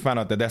eventually find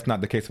out that that's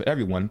not the case for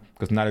everyone,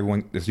 because not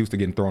everyone is used to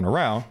getting thrown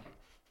around.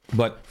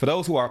 But for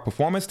those who are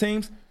performance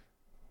teams,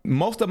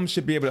 most of them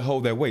should be able to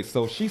hold their weight.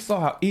 So she saw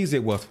how easy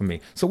it was for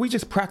me. So we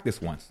just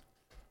practiced once.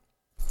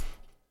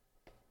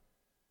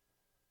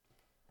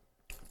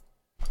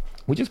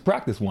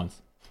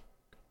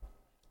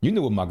 You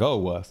knew what my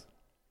goal was.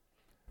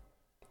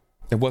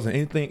 There wasn't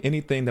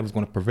anything that was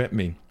going to prevent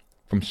me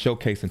from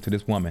showcasing to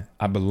this woman,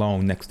 I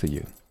belong next to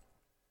you.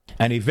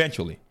 And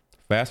eventually,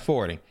 fast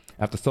forwarding,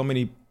 after so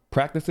many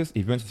practices,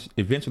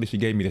 eventually she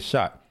gave me the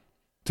shot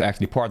to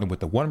actually partner with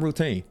the one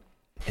routine.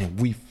 And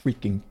we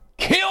freaking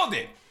killed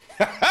it.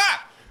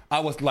 I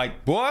was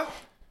like, boy,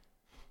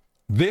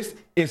 this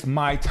is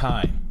my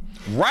time.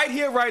 Right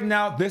here, right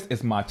now, this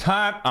is my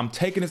time. I'm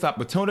taking this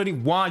opportunity.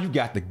 Juan, you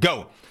got to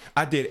go.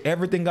 I did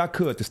everything I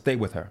could to stay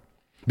with her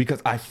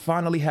because I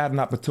finally had an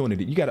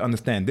opportunity. You got to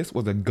understand, this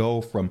was a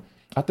goal from,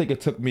 I think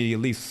it took me at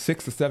least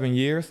 6 or 7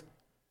 years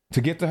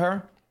to get to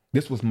her.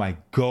 This was my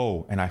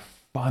goal, and I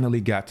finally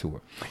got to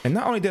her. And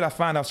not only did I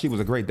find out she was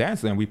a great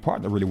dancer and we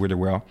partnered really, really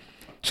well,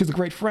 she's a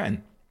great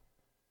friend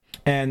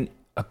and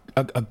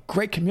a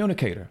great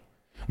communicator.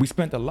 We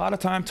spent a lot of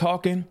time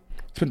talking,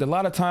 spent a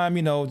lot of time,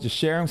 just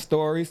sharing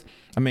stories.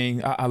 I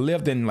mean, I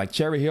lived in like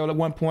Cherry Hill at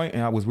one point,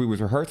 and we was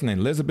rehearsing in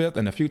Elizabeth,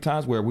 and a few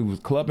times where we was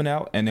clubbing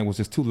out and it was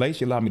just too late.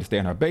 She allowed me to stay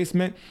in her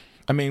basement.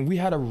 I mean, we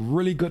had a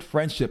really good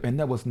friendship, and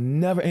there was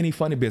never any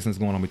funny business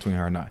going on between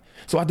her and I.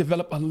 So I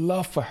developed a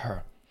love for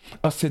her,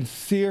 a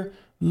sincere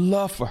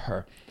love for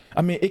her.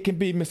 I mean, it can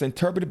be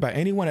misinterpreted by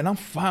anyone, and I'm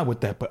fine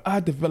with that, but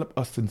I developed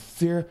a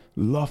sincere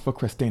love for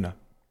Christina,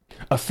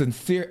 a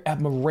sincere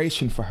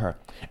admiration for her,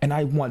 and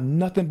I want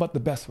nothing but the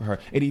best for her.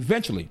 And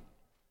eventually,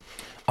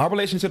 our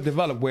relationship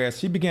developed where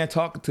she began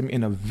talking to me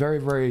in a very,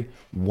 very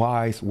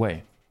wise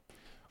way.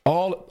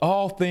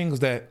 All things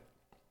that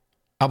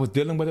I was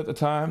dealing with at the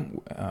time,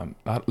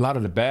 a lot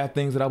of the bad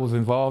things that I was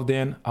involved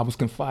in, I was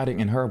confiding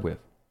in her with.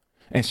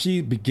 And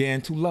she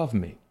began to love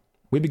me.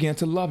 We began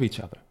to love each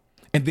other.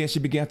 And then she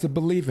began to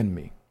believe in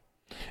me.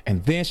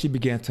 And then she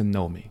began to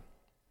know me.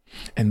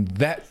 And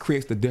that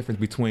creates the difference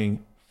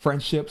between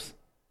friendships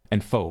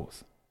and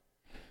foes.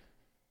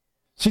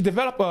 She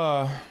developed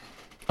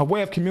a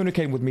way of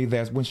communicating with me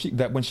that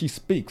when she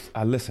speaks,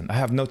 I listen. I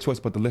have no choice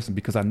but to listen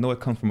because I know it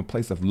comes from a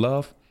place of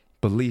love,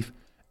 belief,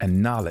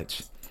 and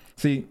knowledge.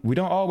 See, we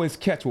don't always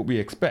catch what we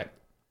expect.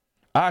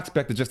 I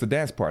expected just a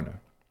dance partner.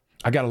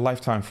 I got a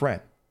lifetime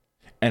friend.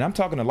 And I'm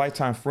talking a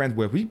lifetime friend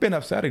where we've been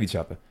upset at each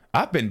other.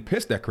 I've been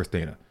pissed at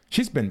Christina.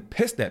 She's been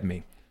pissed at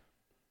me.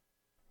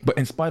 But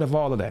in spite of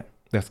all of that,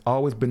 there's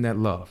always been that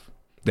love.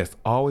 There's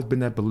always been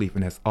that belief,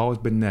 and there's always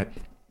been that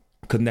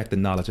connected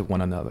knowledge of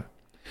one another.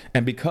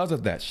 And because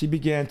of that, she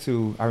began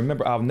to, I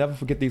remember, I'll never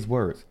forget these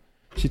words.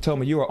 She told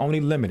me, you are only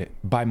limited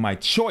by my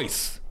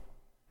choice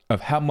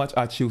of how much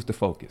I choose to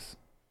focus.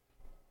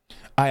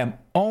 I am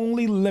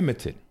only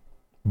limited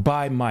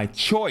by my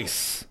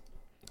choice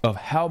of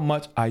how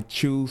much I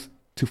choose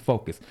to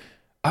focus.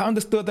 I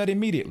understood that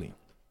immediately.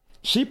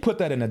 She put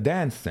that in a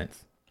dance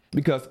sense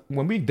because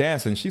when we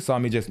dancing, she saw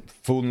me just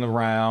fooling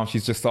around. She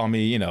just saw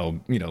me,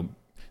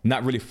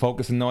 not really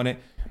focusing on it.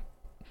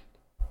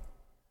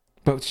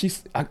 But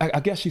I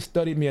guess she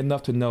studied me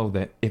enough to know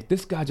that if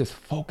this guy just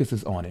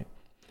focuses on it,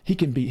 he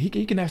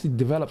can actually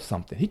develop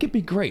something. He can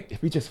be great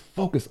if we just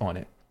focus on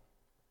it.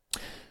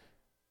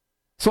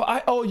 So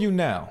I owe you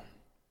now.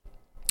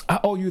 I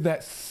owe you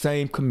that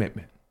same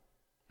commitment.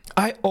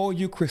 I owe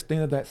you,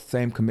 Christina, that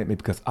same commitment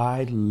because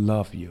I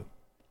love you.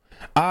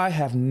 I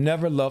have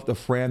never loved a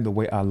friend the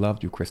way I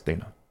loved you,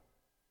 Christina.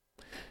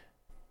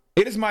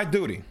 It is my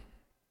duty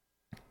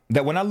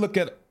that when I look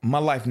at my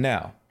life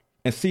now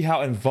and see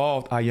how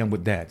involved I am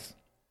with dance,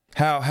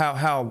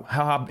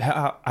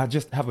 how I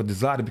just have a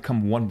desire to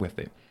become one with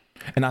it.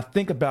 And I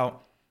think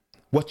about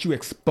what you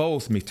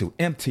exposed me to,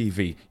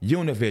 MTV,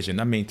 Univision.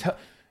 I mean,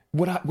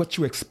 what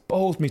you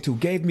exposed me to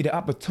gave me the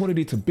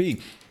opportunity to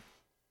be.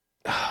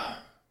 I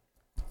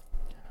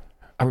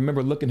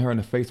remember looking her in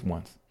the face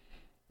once.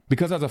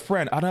 Because as a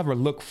friend, I never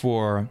look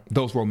for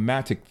those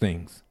romantic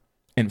things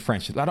in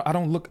friendships.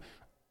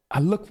 I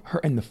looked her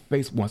in the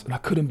face once and I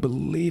couldn't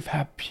believe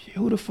how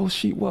beautiful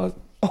she was.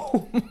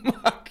 Oh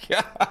my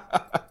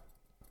God.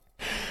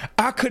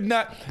 I could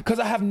not, because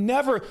I have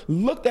never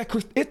looked at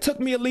Chris. It took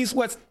me at least,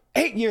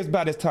 8 years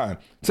by this time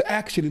to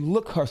actually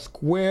look her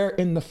square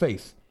in the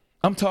face.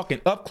 I'm talking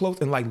up close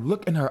and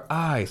look in her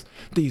eyes,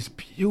 these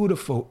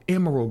beautiful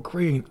emerald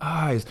green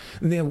eyes.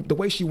 And then the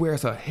way she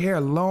wears her hair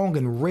long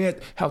and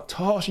red, how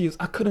tall she is.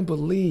 I couldn't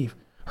believe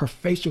her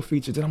facial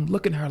features. And I'm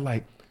looking at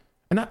her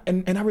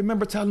and I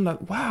remember telling her,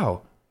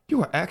 wow,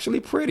 you are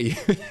actually pretty.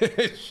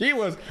 She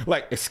was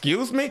like,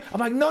 excuse me? I'm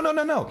like, no,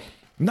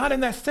 not in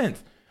that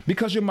sense.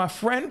 Because you're my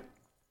friend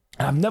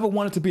and I've never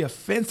wanted to be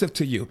offensive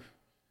to you.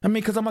 I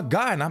mean, because I'm a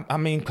guy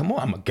and come on,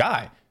 I'm a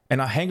guy.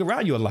 And I hang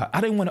around you a lot.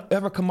 I didn't want to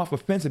ever come off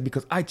offensive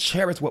because I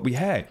cherish what we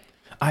had.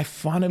 I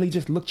finally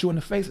just looked you in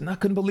the face and I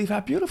couldn't believe how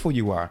beautiful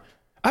you are.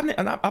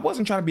 I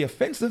wasn't trying to be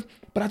offensive,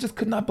 but I just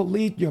could not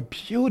believe your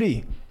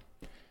beauty.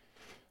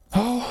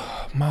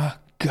 Oh my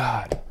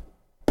God.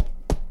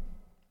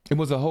 It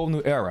was a whole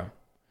new era.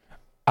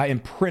 I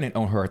imprinted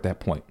on her at that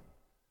point.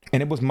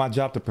 And it was my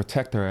job to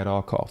protect her at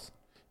all costs.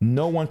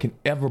 No one can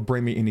ever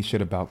bring me any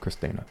shit about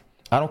Christina.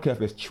 I don't care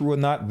if it's true or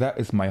not. That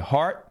is my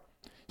heart.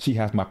 She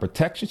has my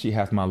protection, she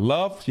has my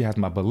love, she has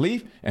my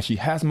belief, and she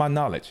has my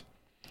knowledge.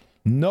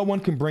 No one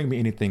can bring me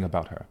anything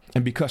about her.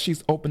 And because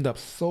she's opened up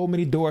so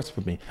many doors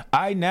for me,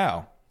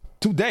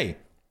 today,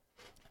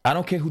 I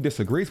don't care who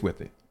disagrees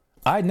with it.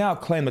 I now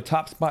claim the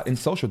top spot in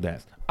social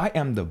dance. I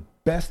am the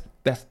best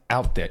that's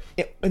out there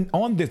and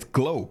on this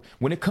globe.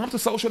 When it comes to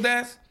social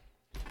dance,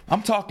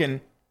 I'm talking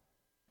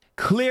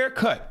clear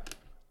cut,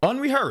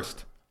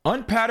 unrehearsed,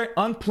 unpatterned,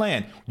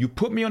 unplanned. You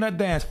put me on that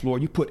dance floor,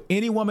 you put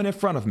any woman in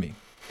front of me.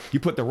 You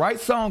put the right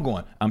song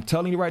on. I'm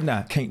telling you right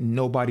now, can't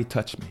nobody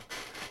touch me.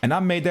 And I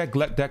made that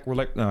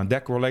declaration.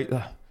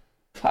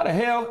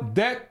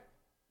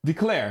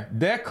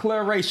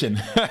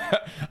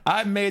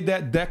 I made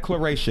that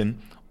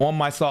declaration on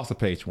my salsa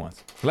page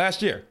once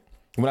last year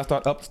when I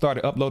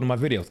started uploading my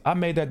videos. I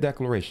made that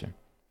declaration.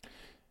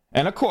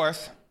 And of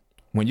course,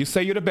 when you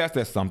say you're the best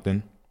at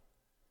something,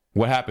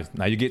 what happens?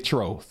 Now you get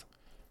trolls.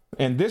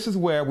 And this is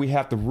where we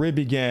have to really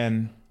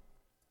begin,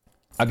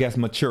 I guess,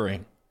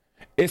 maturing.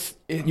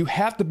 You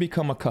have to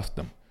become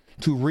accustomed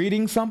to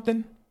reading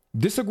something,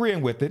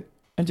 disagreeing with it,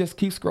 and just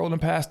keep scrolling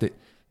past it.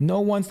 No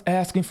one's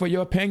asking for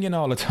your opinion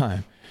all the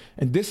time.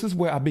 And this is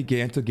where I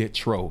began to get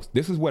trolls.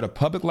 This is where the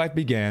public life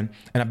began,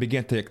 and I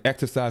began to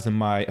exercise in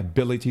my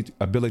ability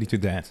to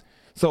dance.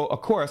 So,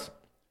 of course,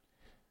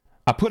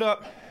 I put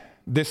up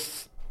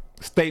this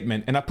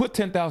statement, and I put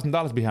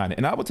 $10,000 behind it.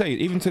 And I will tell you,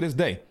 even to this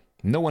day,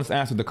 no one's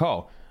answered the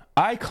call.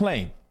 I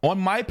claim on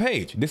my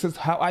page, this is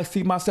how I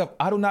see myself.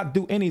 I do not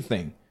do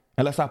anything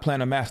unless I plan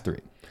to master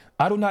it.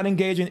 I do not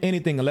engage in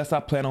anything unless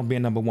I plan on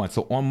being number one.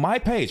 So on my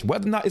page,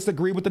 whether or not it's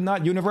agreed with or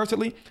not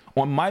universally,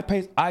 on my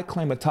page, I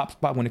claim a top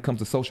spot when it comes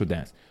to social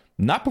dance.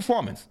 Not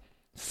performance,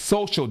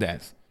 social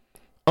dance.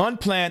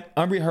 Unplanned,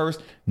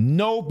 unrehearsed.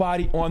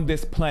 Nobody on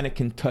this planet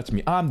can touch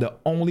me. I'm the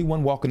only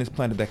one walking this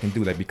planet that can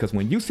do that, because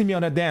when you see me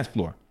on that dance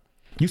floor,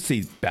 you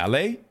see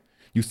ballet,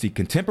 you see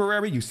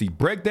contemporary, you see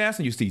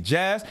breakdancing, you see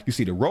jazz, you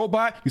see the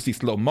robot, you see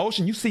slow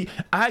motion,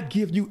 I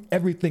give you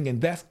everything,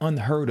 and that's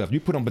unheard of. You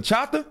put on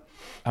bachata,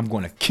 I'm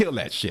going to kill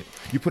that shit.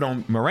 You put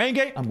on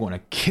merengue, I'm going to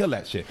kill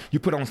that shit. You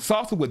put on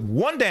salsa with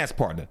one dance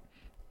partner,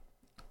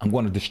 I'm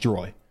going to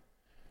destroy.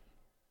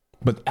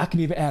 But I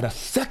can even add a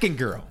second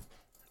girl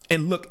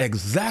and look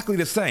exactly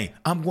the same.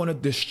 I'm going to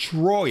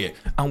destroy it.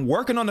 I'm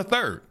working on the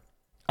third.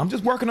 I'm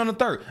just working on the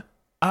third.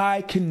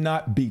 I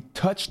cannot be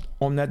touched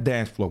on that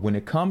dance floor. When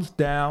it comes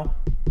down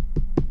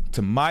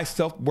to my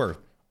self-worth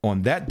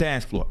on that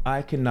dance floor,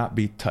 I cannot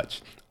be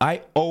touched.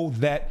 I owe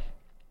that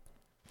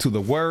to the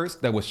words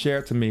that were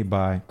shared to me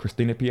by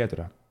Christina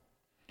Piedra.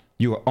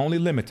 You are only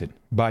limited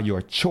by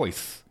your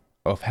choice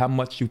of how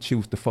much you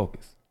choose to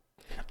focus.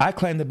 I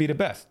claim to be the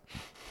best.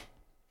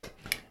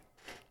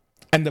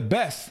 And the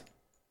best,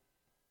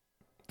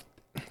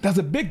 there's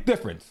a big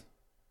difference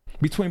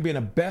between being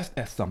the best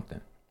at something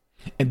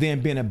and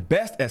then being the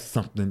best at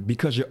something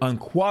because you're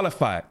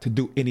unqualified to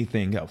do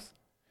anything else.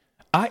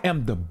 I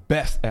am the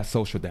best at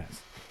social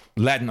dance,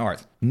 Latin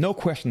arts, no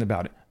question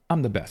about it.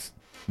 I'm the best.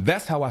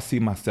 That's how I see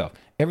myself.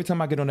 Every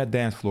time I get on that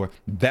dance floor,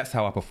 that's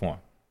how I perform.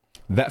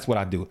 That's what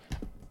I do.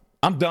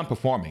 I'm done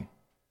performing.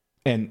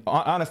 And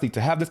honestly,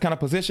 to have this kind of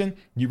position,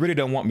 you really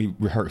don't want me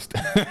rehearsed.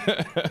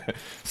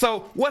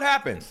 So what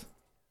happens?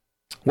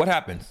 What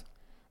happens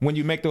when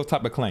you make those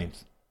type of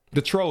claims?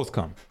 The trolls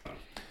come.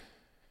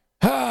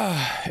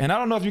 And I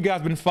don't know if you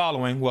guys have been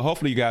following. Well,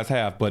 hopefully you guys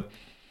have, but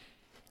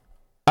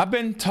I've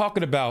been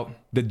talking about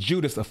the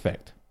Judas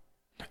effect.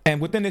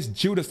 And within this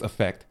Judas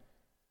effect,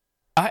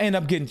 I end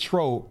up getting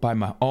trolled by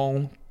my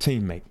own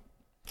teammate,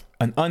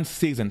 an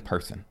unseasoned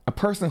person, a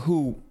person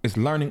who is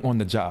learning on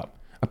the job,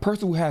 a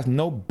person who has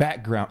no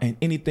background in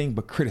anything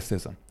but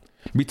criticism.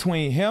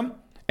 Between him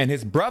and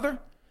his brother,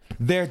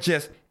 they're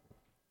just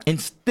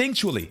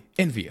instinctually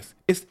envious.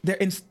 They're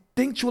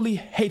instinctually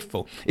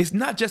hateful. It's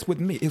not just with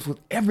me, it's with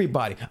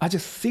everybody. I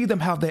just see them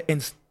how they're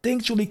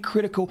instinctually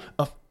critical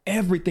of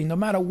everything, no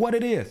matter what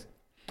it is.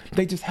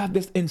 They just have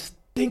this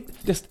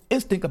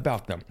instinct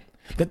about them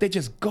that they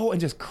just go and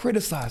just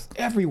criticize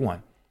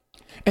everyone.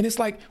 And it's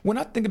like, when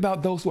I think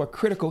about those who are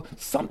critical,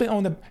 something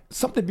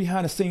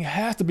behind the scene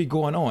has to be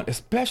going on,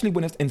 especially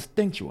when it's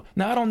instinctual.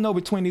 Now, I don't know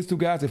between these two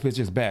guys if it's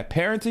just bad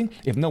parenting,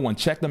 if no one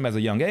checked them as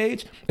a young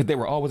age, if they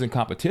were always in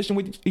competition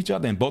with each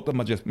other and both of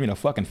them are just,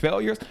 fucking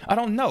failures. I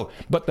don't know.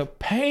 But the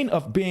pain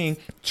of being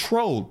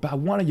trolled by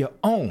one of your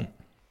own,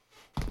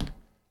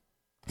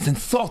 it's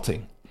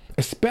insulting,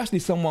 especially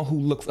someone who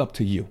looks up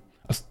to you,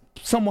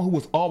 someone who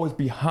was always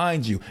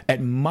behind you,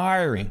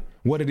 admiring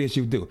what it is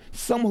you do,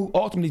 someone who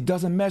ultimately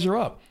doesn't measure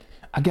up.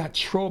 I got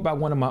trolled by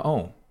one of my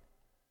own.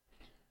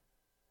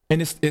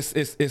 And it's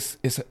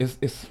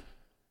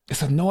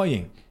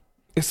annoying.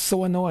 It's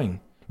so annoying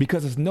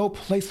because there's no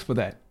place for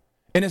that.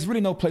 And there's really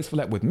no place for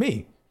that with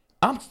me.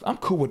 I'm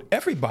cool with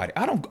everybody.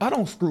 I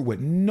don't screw with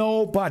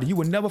nobody. You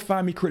will never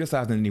find me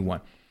criticizing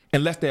anyone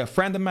unless they're a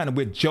friend of mine and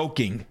we're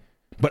joking.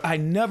 But I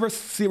never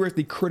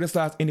seriously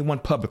criticize anyone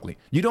publicly.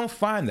 You don't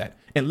find that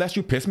unless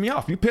you piss me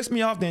off. You piss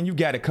me off, then you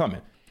got it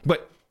coming.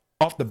 But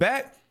off the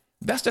bat,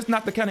 that's just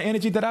not the kind of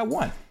energy that I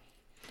want.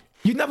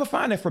 You never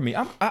find that from me.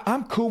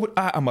 I'm cool with,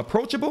 I'm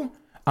approachable,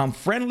 I'm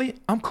friendly,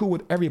 I'm cool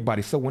with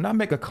everybody. So when I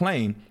make a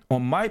claim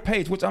on my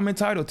page, which I'm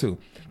entitled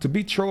to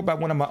be trolled by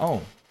one of my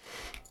own,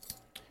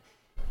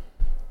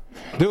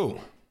 dude,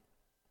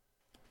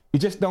 you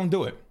just don't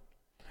do it.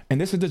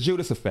 And this is the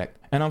Judas effect.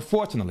 And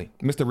unfortunately,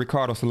 Mr.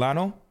 Ricardo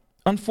Solano,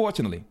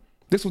 unfortunately,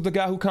 this was the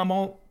guy who come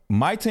on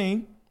my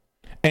team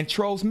and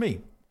trolls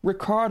me.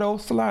 Ricardo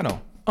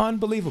Solano,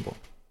 unbelievable.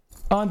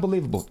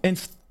 Unbelievable.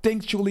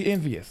 Instinctually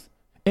envious.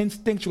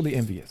 Instinctually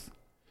envious.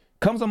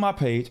 Comes on my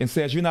page and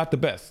says, you're not the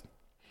best.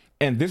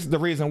 And this is the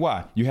reason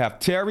why. You have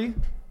Terry,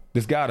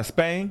 this guy out of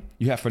Spain.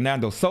 You have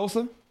Fernando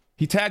Sosa.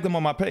 He tagged him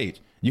on my page.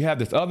 You have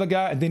this other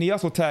guy, and then he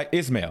also tagged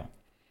Ismail.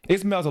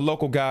 Ismail's a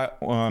local guy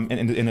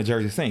in the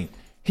Jersey scene.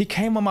 He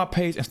came on my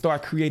page and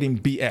started creating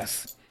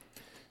BS.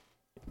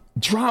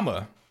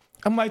 Drama.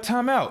 I'm like,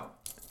 time out.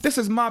 This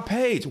is my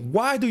page.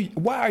 Why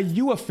are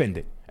you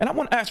offended? And I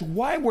want to ask,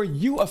 why were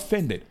you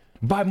offended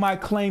by my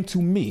claim to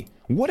me?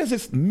 What is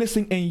this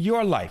missing in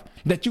your life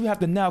that you have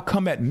to now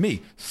come at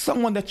me,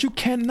 someone that you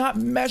cannot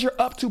measure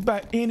up to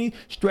by any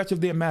stretch of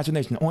the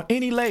imagination, on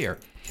any layer?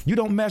 You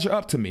don't measure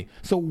up to me.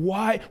 So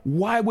why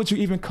would you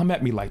even come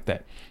at me like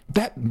that?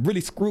 That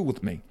really screwed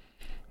with me.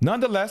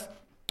 Nonetheless,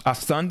 I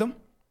sunned him.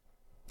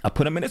 I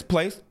put him in his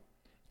place,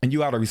 and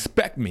you ought to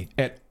respect me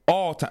at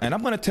all times. And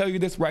I'm going to tell you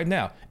this right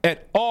now.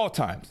 At all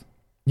times,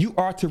 you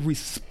are to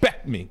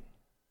respect me.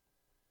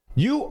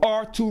 You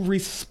are to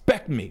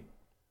respect me.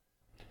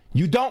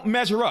 You don't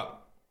measure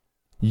up.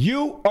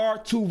 You are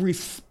to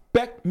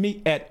respect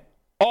me at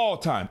all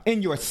times.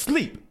 In your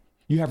sleep,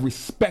 you have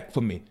respect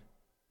for me.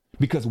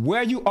 Because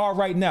where you are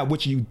right now,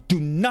 which you do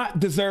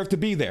not deserve to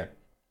be there,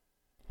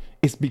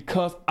 it's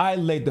because I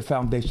laid the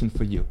foundation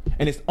for you.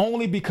 And it's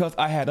only because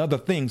I had other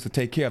things to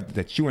take care of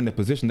that you're in the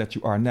position that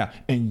you are now.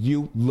 And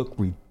you look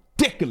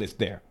ridiculous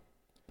there.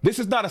 This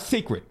is not a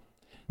secret.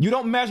 You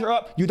don't measure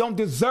up. You don't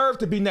deserve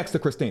to be next to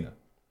Christina.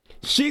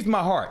 She's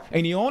my heart.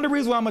 And the only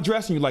reason why I'm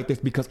addressing you like this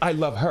is because I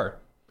love her.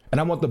 And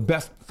I want the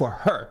best for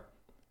her.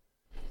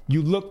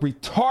 You look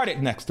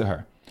retarded next to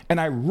her. And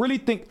I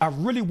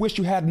really wish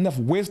you had enough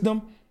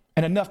wisdom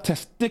and enough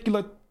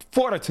testicular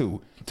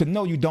fortitude to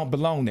know you don't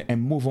belong there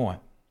and move on.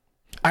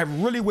 I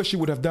really wish you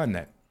would have done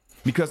that.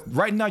 Because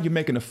right now you're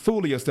making a fool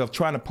of yourself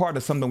trying to partner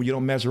something you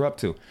don't measure up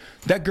to.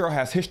 That girl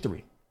has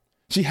history.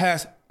 She's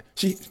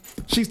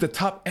the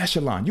top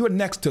echelon. You're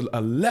next to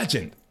a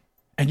legend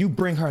and you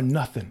bring her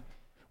nothing.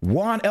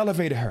 Juan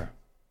elevated her.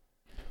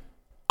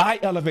 I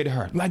elevated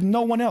her like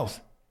no one else.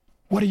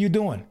 What are you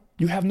doing?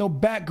 You have no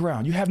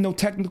background. You have no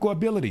technical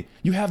ability.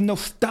 You have no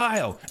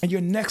style. And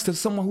you're next to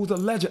someone who's a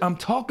legend. I'm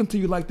talking to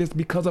you like this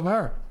because of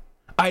her.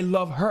 I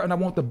love her and I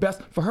want the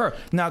best for her.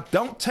 Now,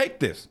 don't take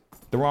this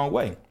the wrong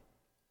way.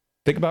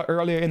 Think about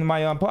earlier in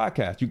my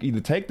podcast. You can either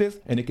take this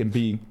and it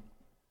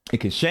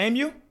can shame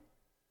you,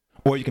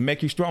 or you can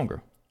make you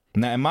stronger.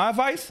 Now, in my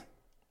advice,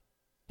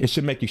 it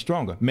should make you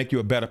stronger, make you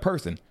a better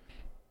person.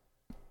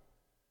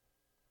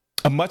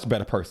 A much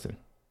better person.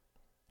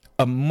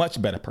 A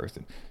much better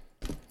person.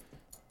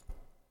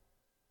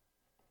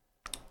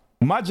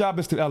 My job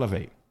is to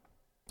elevate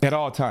at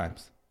all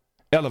times.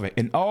 Elevate.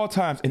 In all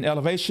times, in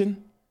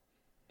elevation,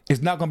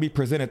 it's not going to be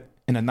presented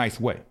in a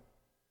nice way.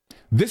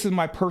 This is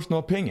my personal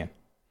opinion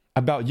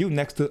about you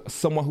next to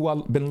someone who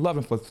I've been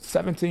loving for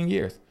 17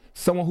 years.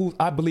 Someone who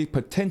I believe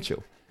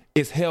potential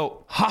is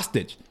held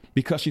hostage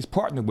because she's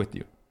partnered with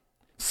you.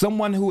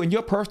 Someone who in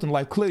your personal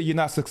life, clearly you're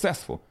not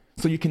successful.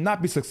 So you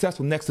cannot be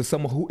successful next to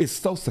someone who is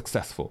so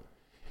successful.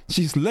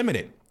 She's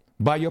limited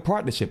by your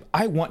partnership.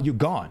 I want you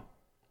gone.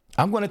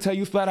 I'm going to tell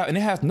you flat out, and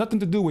it has nothing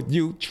to do with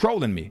you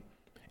trolling me.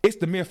 It's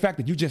the mere fact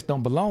that you just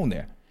don't belong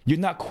there. You're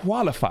not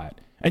qualified,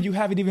 and you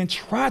haven't even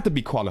tried to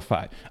be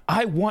qualified.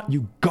 I want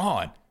you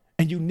gone,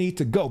 and you need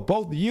to go,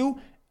 both you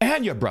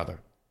and your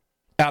brother,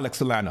 Alex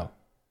Solano.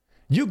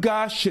 You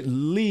guys should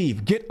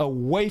leave. Get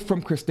away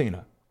from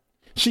Christina.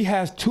 She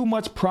has too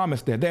much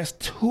promise there. There's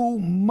too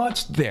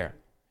much there.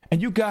 And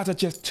you guys are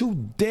just two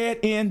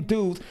dead-end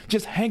dudes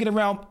just hanging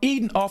around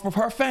eating off of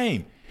her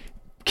fame,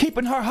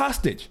 keeping her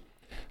hostage.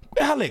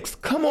 Alex,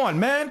 come on,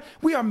 man.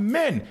 We are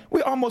men.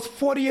 We're almost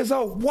 40 years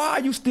old. Why are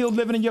you still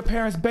living in your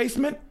parents'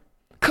 basement?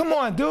 Come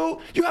on, dude.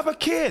 You have a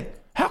kid.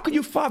 How can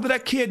you father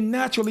that kid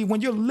naturally when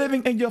you're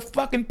living in your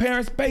fucking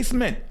parents'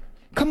 basement?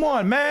 Come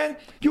on, man.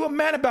 You're a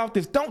man about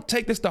this. Don't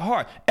take this to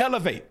heart.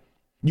 Elevate.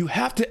 You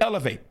have to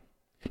elevate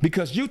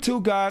because you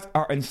two guys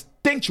are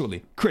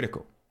instinctually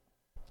critical.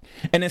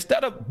 And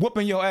instead of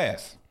whooping your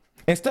ass,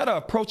 instead of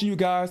approaching you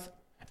guys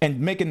and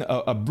making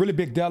a really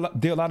big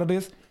deal out of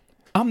this,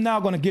 I'm now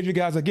going to give you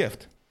guys a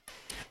gift.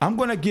 I'm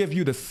going to give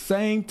you the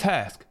same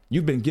task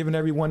you've been giving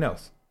everyone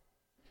else.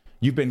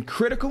 You've been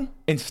critical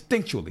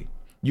instinctually.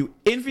 You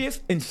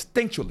envious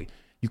instinctually.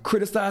 You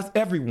criticize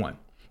everyone.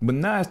 But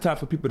now it's time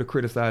for people to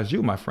criticize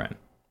you, my friend.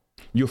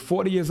 You're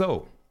 40 years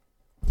old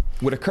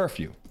with a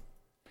curfew.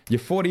 You're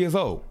 40 years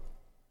old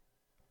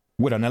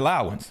with an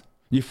allowance.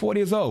 You're 40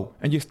 years old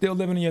and you're still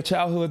living in your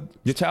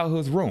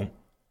childhood's room.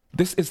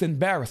 This is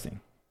embarrassing.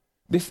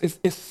 This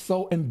is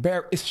so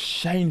embarrassing. It's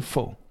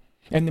shameful.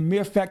 And the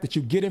mere fact that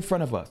you get in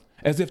front of us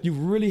as if you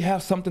really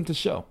have something to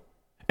show,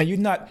 and you're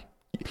not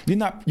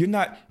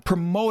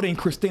promoting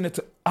Christina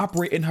to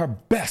operate in her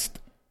best.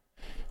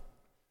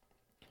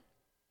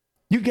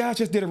 You guys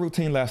just did a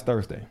routine last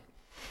Thursday.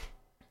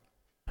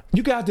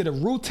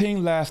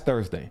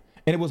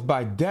 And it was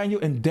by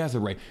Daniel and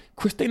Desiree.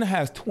 Christina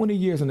has 20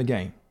 years in the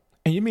game.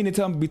 And you mean to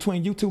tell me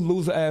between you two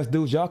loser-ass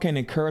dudes, y'all can't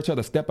encourage her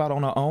to step out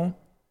on her own?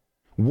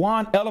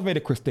 Juan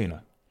elevated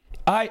Christina.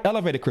 I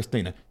elevated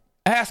Christina.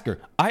 Ask her.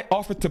 I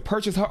offered to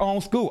purchase her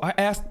own school.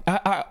 I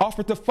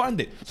offered to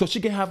fund it so she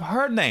can have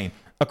her name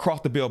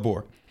across the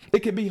billboard.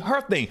 It could be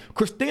her thing,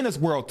 Christina's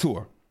world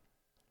tour.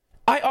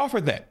 I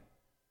offered that.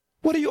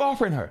 What are you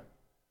offering her?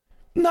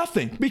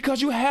 Nothing,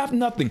 because you have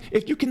nothing.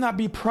 If you cannot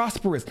be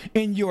prosperous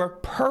in your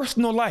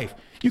personal life,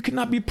 you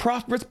cannot be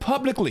prosperous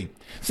publicly.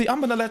 See,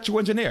 I'm an electrical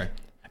engineer,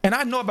 and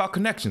I know about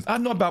connections. I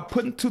know about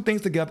putting two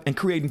things together and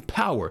creating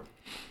power.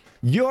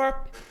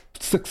 Your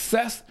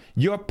success,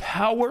 your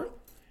power,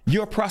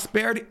 your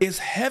prosperity is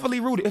heavily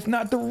rooted, if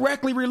not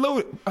directly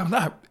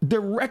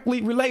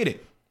related,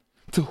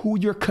 to who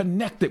you're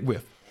connected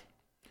with.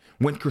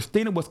 When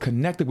Christina was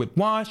connected with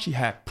Juan, she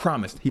had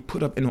promised. He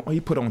put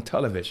on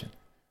television.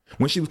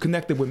 When she was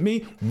connected with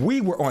me,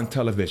 we were on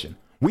television.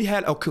 We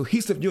had a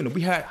cohesive unit.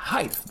 We had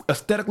height.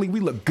 Aesthetically, we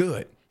look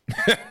good.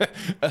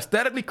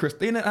 Aesthetically,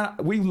 Christina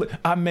and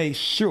I made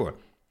sure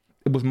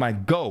it was my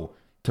goal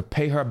to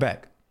pay her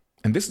back.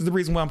 And this is the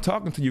reason why I'm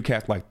talking to you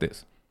cats like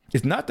this.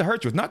 It's not to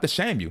hurt you. It's not to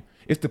shame you.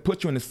 It's to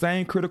put you in the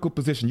same critical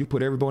position you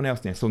put everyone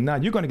else in. So now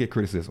you're going to get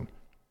criticism.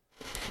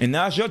 And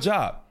now it's your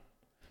job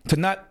to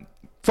not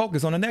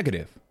focus on the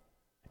negative.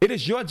 It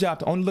is your job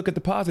to only look at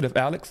the positive,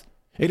 Alex.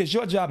 It is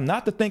your job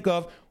not to think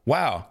of,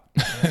 wow,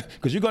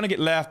 because you're going to get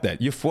laughed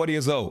at. You're 40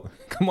 years old.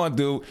 Come on,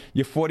 dude.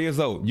 You're 40 years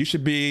old. You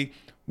should be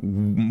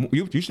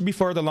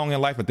further along in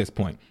life at this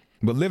point.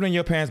 But living in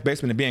your parents'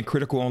 basement and being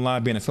critical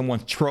online, being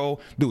someone's troll,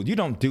 dude, you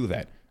don't do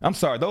that. I'm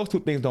sorry, those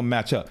two things don't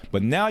match up.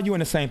 But now you're in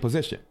the same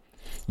position.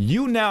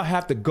 You now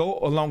have to go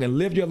along and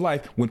live your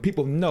life when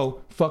people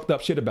know fucked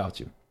up shit about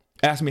you.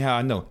 Ask me how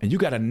I know. And you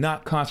got to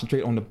not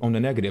concentrate on the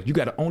negative. You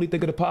got to only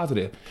think of the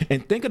positive.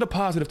 And think of the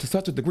positive to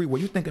such a degree where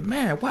you're thinking,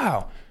 man,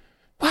 wow,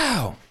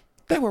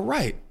 they were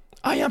right.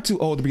 I am too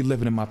old to be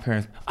living in my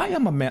parents. I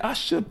am a man. I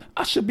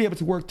should be able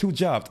to work 2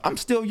 jobs. I'm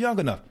still young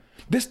enough.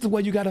 This is the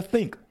way you got to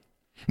think.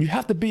 You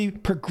have to be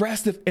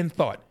progressive in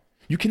thought.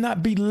 You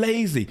cannot be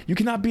lazy. You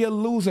cannot be a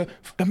loser.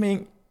 I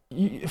mean,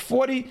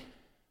 40,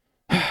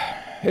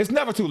 it's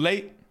never too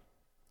late.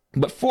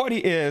 But 40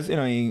 is,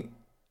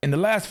 in the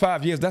last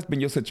 5 years, that's been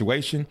your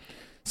situation.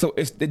 So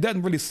it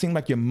doesn't really seem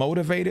like you're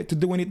motivated to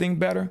do anything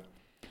better.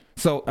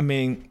 So, I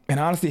mean, and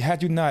honestly,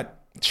 had you not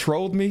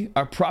trolled me,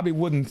 I probably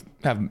wouldn't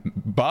have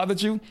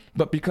bothered you.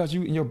 But because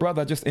you and your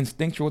brother are just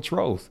instinctual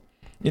trolls,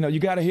 you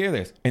got to hear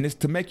this. And it's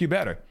to make you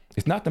better.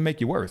 It's not to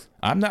make you worse.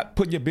 I'm not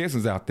putting your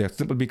business out there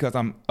simply because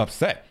I'm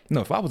upset.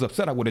 No, if I was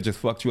upset, I would have just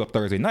fucked you up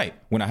Thursday night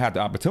when I had the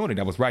opportunity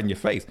that was right in your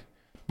face.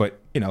 But,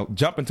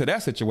 jump into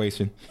that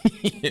situation.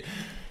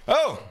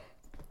 Oh,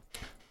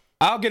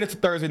 I'll get into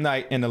Thursday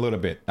night in a little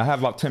bit. I have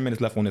about 10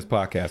 minutes left on this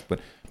podcast.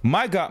 But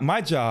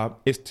my job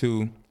is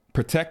to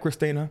protect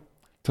Christina,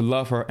 to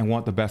love her, and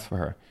want the best for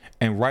her.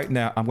 And right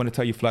now, I'm going to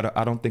tell you flat out,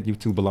 I don't think you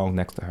two belong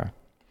next to her.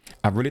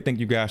 I really think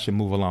you guys should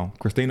move along.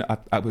 Christina,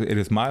 it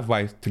is my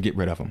advice to get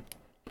rid of him.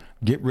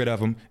 Get rid of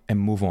them and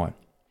move on.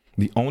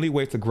 The only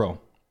way to grow,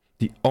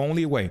 the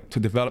only way to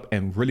develop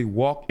and really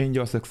walk in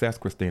your success,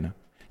 Christina,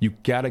 you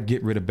got to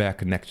get rid of bad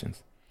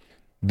connections.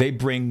 They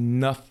bring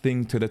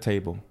nothing to the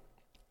table.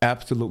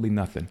 Absolutely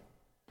nothing.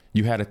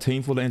 You had a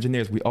team full of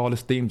engineers. We all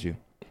esteemed you.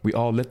 We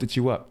all lifted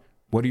you up.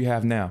 What do you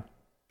have now?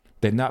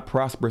 They're not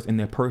prosperous in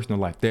their personal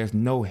life. There's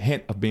no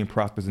hint of being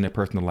prosperous in their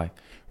personal life.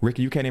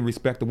 Ricky, you can't even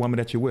respect the woman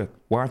that you're with.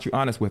 Why aren't you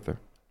honest with her?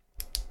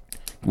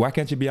 Why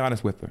can't you be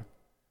honest with her?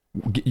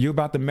 You're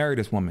about to marry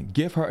this woman.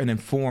 Give her an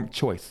informed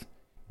choice.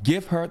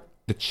 Give her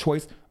the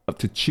choice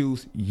to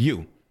choose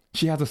you.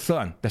 She has a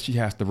son that she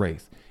has to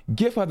raise.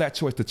 Give her that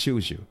choice to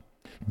choose you.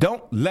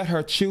 Don't let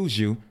her choose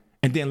you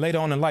and then later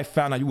on in life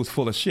found out you was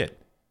full of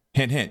shit.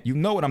 Hint, hint. You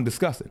know what I'm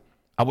discussing.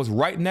 I was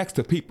right next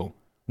to people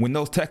when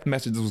those text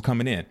messages was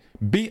coming in.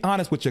 Be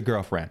honest with your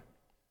girlfriend.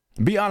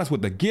 Be honest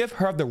with her. Give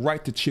her the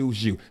right to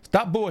choose you.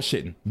 Stop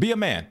bullshitting. Be a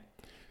man.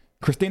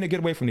 Christina, get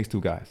away from these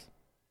two guys.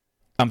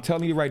 I'm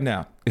telling you right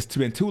now, it's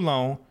been too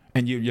long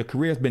and your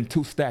career has been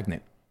too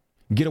stagnant.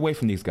 Get away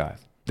from these guys.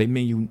 They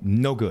mean you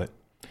no good.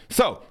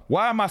 So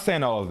why am I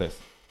saying all of this?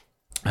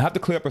 I have to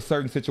clear up a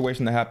certain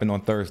situation that happened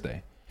on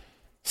Thursday.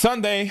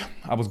 Sunday,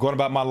 I was going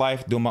about my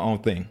life, doing my own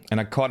thing, and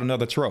I caught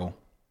another troll.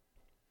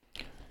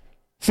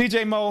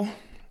 CJ Mo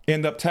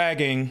ended up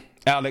tagging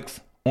Alex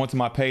onto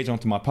my page,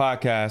 onto my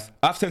podcast.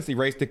 I've since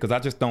erased it because I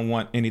just don't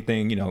want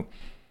anything,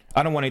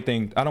 I don't want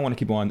to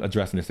keep on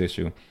addressing this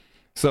issue.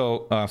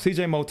 So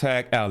CJ Mo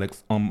tagged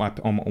Alex on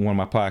one of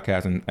my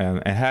podcasts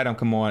and had him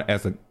come on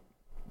as a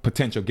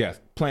potential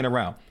guest, playing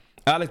around.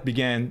 Alex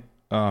began,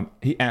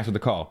 he answered the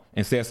call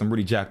and said some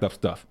really jacked up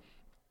stuff.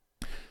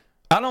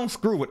 I don't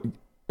screw with,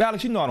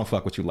 Alex, I don't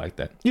fuck with you like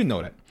that. You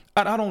know that.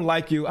 I don't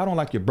like you. I don't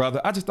like your brother.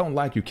 I just don't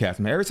like you, cats,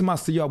 man. Every time I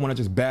see you, I want to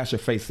just bash your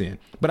face in.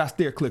 But I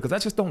steer clear because I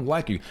just don't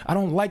like you. I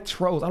don't like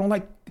trolls. I don't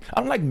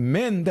like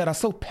men that are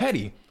so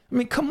petty. I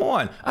mean, come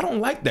on. I don't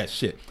like that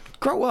shit.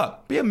 Grow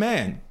up. Be a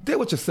man. Deal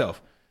with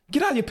yourself.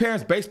 Get out of your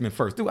parents' basement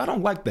first. Dude, I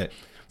don't like that.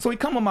 So he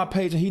come on my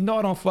page and he know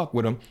I don't fuck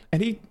with him.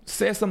 And he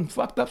said some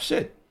fucked up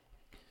shit.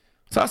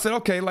 So I said,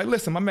 okay,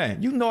 listen, my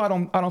man, you know I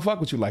don't fuck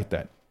with you like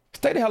that.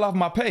 Stay the hell off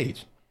my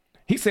page.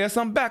 He said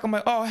something back. I'm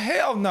like, oh,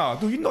 hell no.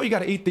 Dude, you know you got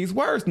to eat these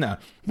words now.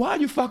 Why are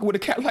you fucking with a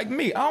cat like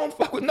me? I don't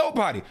fuck with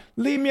nobody.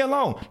 Leave me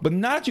alone. But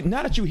now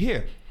that you're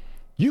here,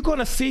 you're going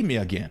to see me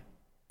again.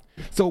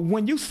 So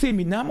when you see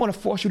me, now I'm going to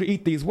force you to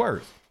eat these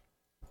words.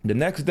 The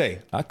next day,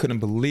 I couldn't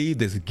believe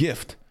this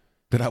gift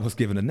that I was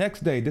given. The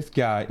next day, this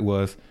guy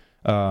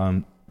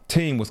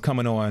team was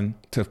coming on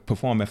to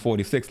perform at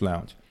 46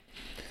 Lounge.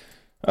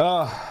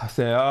 I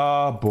said,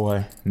 oh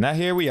boy, now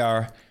here we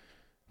are.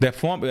 They're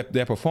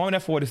performing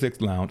at 46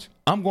 Lounge.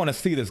 I'm going to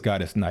see this guy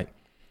this night.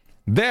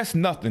 There's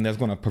nothing that's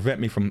going to prevent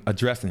me from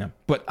addressing him,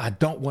 but I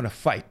don't want to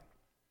fight.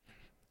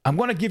 I'm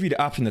going to give you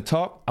the option to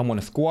talk. I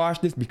want to squash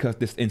this because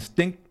this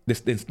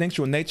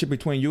instinctual nature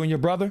between you and your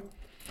brother,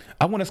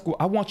 I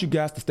want you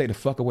guys to stay the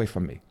fuck away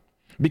from me.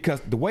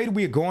 Because the way that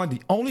we are going,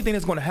 the only thing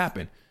that's going to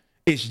happen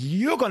is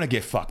you're going to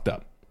get fucked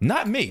up,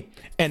 not me.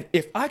 And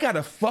if I got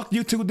to fuck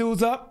you two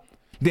dudes up,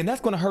 then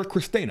that's going to hurt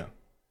Christina.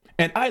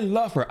 And I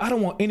love her. I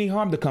don't want any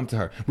harm to come to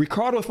her.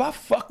 Ricardo, if I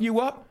fuck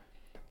you up,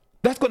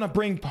 that's going to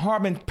bring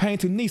harm and pain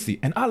to Niecy.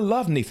 And I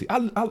love Niecy.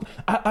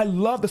 I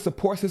love the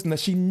support system that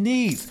she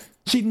needs.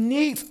 She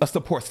needs a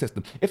support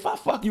system. If I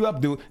fuck you up,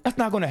 dude, that's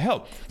not going to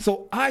help.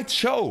 So I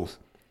chose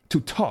to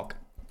talk.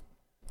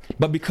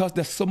 But because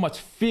there's so much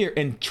fear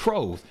in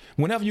trolls,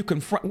 whenever you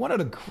confront, one of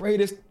the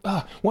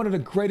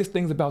greatest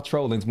things about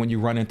trolling is when you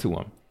run into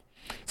them.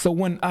 So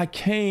when I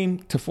came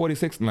to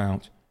 46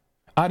 Lounge,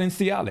 I didn't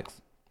see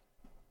Alex.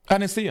 I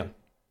didn't see him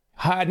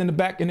hiding in the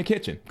back in the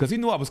kitchen because he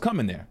knew I was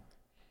coming there.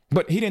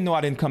 But he didn't know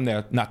I didn't come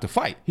there not to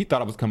fight. He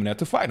thought I was coming there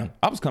to fight him.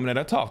 I was coming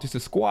there to talk, just to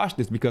squash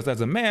this because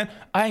as a man,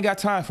 I ain't got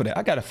time for that.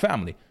 I got a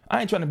family.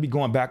 I ain't trying to be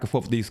going back and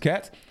forth with these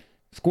cats.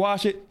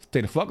 Squash it.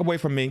 Stay the fuck away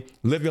from me.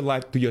 Live your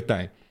life. Do your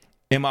thing.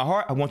 In my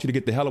heart, I want you to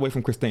get the hell away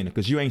from Christina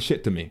because you ain't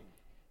shit to me.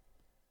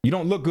 You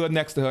don't look good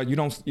next to her. You're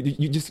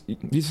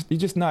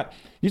just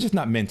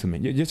not men to me.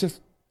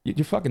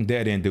 You're fucking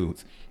dead end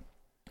dudes.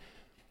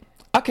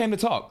 I came to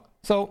talk.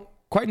 So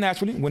quite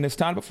naturally, when it's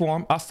time to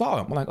perform, I saw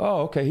him. I'm like,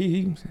 oh, okay,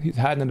 he's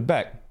hiding in the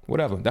back.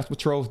 Whatever. That's what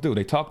trolls do.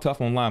 They talk tough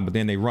online, but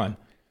then they run.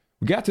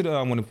 We got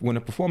to when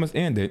the performance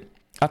ended,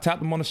 I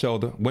tapped him on the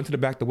shoulder, went to the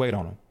back to wait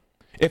on him.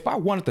 If I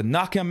wanted to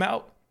knock him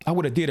out, I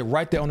would have did it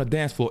right there on the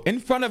dance floor in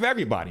front of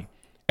everybody.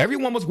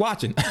 Everyone was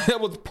watching. It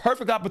was a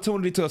perfect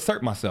opportunity to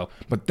assert myself,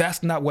 but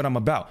that's not what I'm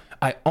about.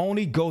 I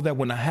only go there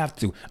when I have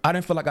to. I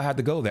didn't feel like I had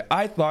to go there.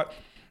 I thought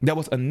there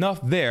was enough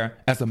there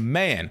as a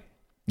man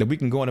that we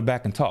can go in the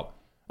back and talk.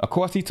 Of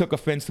course, he took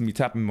offense to me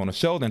tapping him on the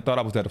shoulder and thought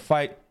I was at a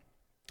fight.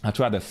 I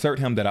tried to assert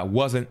him that I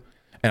wasn't,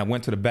 and I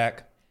went to the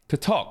back to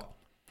talk.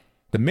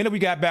 The minute we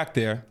got back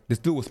there, this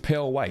dude was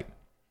pale white.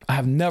 I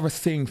have never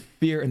seen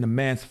fear in the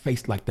man's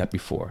face like that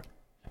before.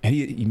 And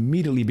he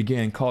immediately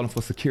began calling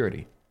for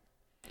security.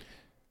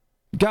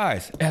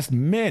 Guys, as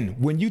men,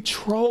 when you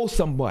troll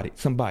somebody,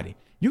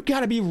 you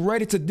got to be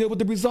ready to deal with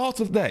the results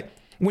of that.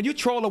 When you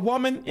troll a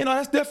woman,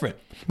 that's different.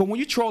 But when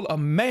you troll a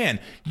man,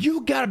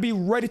 you got to be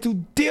ready to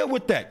deal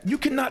with that. You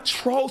cannot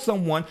troll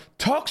someone,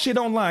 talk shit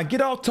online,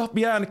 get all tough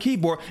behind the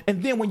keyboard,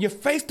 and then when you're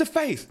face to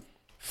face,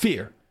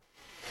 fear.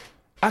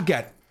 I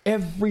got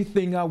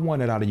everything I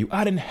wanted out of you.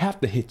 I didn't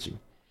have to hit you.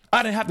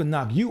 I didn't have to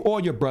knock you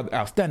or your brother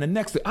out standing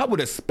next to. I would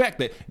expect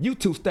that you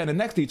two standing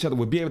next to each other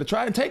would be able to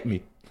try and take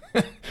me.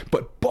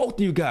 But both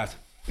of you guys,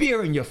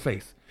 fear in your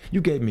face.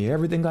 You gave me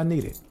everything I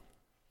needed.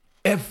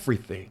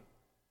 Everything.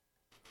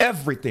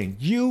 Everything.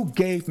 You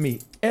gave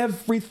me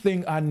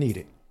everything I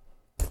needed.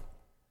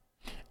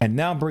 And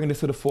now I'm bringing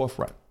this to the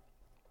forefront.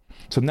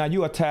 So now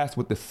you are tasked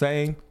with the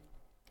same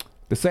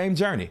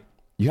journey.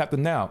 You have to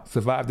now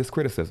survive this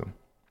criticism.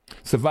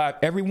 Survive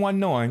everyone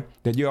knowing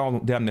that you're all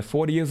damn near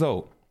 40 years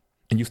old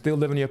and you still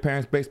live in your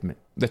parents' basement,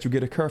 that you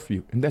get a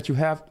curfew, and that you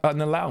have an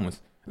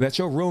allowance, that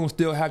your room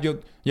still have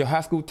your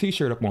high school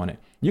t-shirt up on it.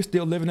 You're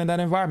still living in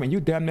that environment.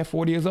 You're damn near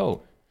 40 years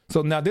old.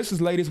 So now this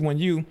is, ladies, when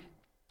you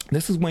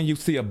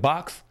see a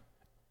box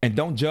and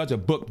don't judge a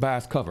book by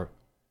its cover.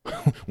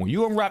 When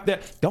you unwrap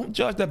that, don't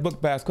judge that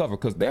book by its cover,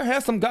 because there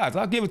has some guys,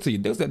 I'll give it to you.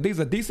 These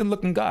are decent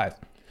looking guys,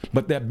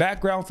 but their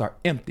backgrounds are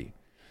empty.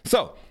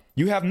 So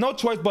you have no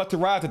choice but to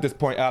rise at this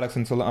point, Alex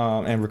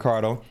and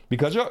Ricardo,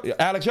 because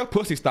your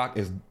pussy stock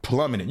is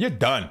plummeting. You're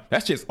done.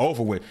 That's just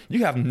over with.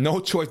 You have no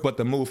choice but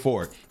to move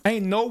forward.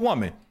 Ain't no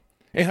woman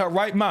in her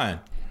right mind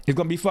is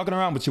going to be fucking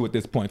around with you at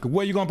this point. Because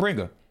where you going to bring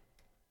her?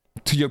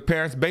 To your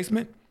parents'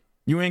 basement?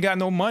 You ain't got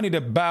no money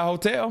to buy a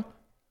hotel.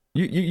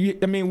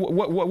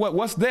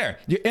 What's there?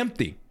 You're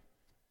empty.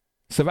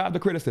 Survive the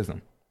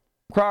criticism.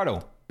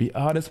 Ricardo, be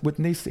honest with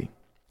Niecy.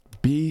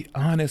 Be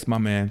honest, my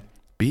man.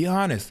 Be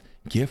honest.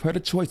 Give her the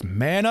choice.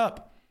 Man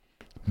up.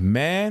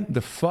 Man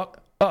the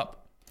fuck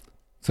up.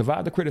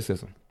 Survive the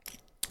criticism.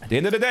 At the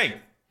end of the day,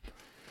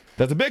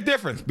 there's a big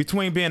difference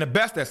between being the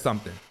best at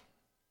something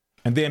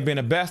and then being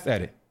the best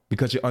at it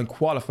because you're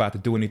unqualified to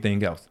do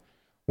anything else.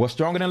 What's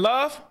stronger than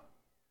love?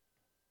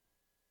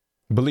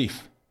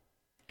 Belief.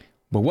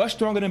 But what's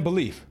stronger than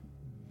belief?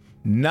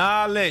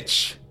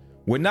 Knowledge.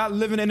 We're not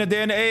living in a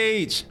day and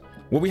age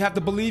where we have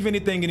to believe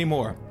anything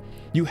anymore.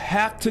 You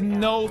have to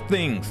know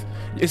things.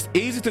 It's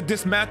easy to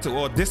dismantle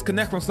or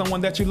disconnect from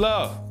someone that you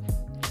love.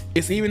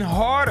 It's even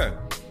harder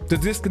to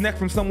disconnect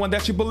from someone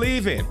that you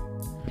believe in.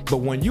 But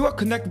when you are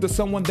connected to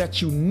someone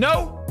that you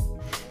know,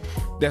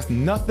 there's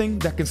nothing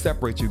that can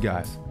separate you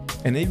guys.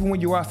 And even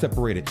when you are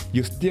separated,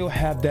 you still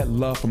have that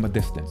love from a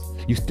distance.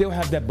 You still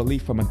have that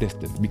belief from a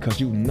distance because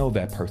you know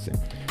that person.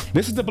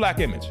 This is the Black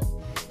Image.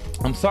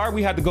 I'm sorry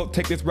we had to go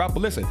take this route,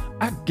 but listen,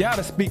 I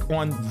gotta speak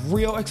on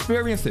real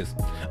experiences.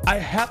 I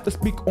have to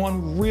speak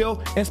on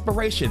real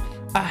inspiration.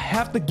 I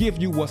have to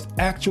give you what's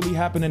actually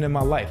happening in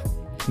my life.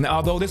 Now,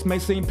 although this may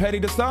seem petty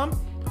to some,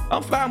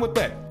 I'm fine with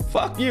that.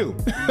 Fuck you.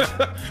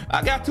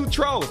 I got 2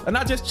 trolls, and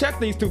I just checked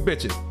these 2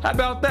 bitches. How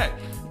about that?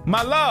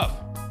 My love.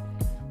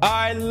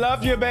 I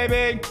love you,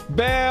 baby.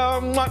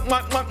 Belle, mwah,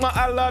 mwah, mwah, mwah.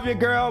 I love you,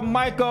 girl.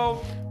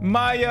 Michael,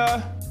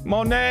 Maya,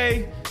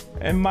 Monet,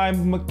 and my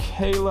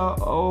Michaela.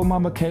 Oh, my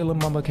Michaela.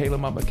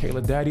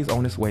 Daddy's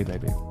on his way,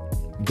 baby.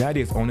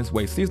 Daddy is on his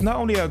way. See, it's not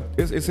only I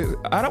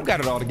don't got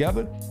it all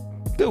together.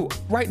 Dude,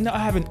 right now I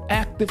have an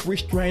active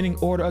restraining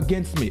order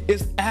against me.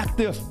 It's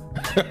active.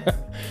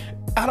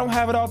 I don't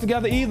have it all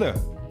together either.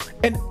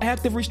 An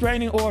active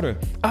restraining order.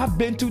 I've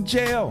been to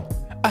jail.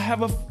 I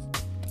have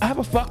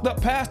a fucked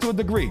up past to a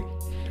degree.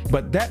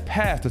 But that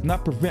past does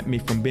not prevent me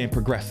from being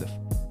progressive.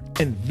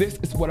 And this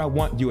is what I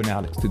want you and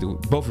Alex to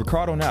do. Both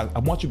Ricardo and Alex, I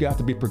want you guys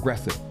to be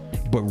progressive.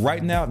 But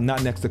right now,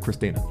 not next to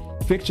Christina.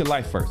 Fix your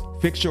life first.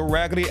 Fix your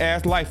raggedy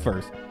ass life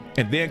first.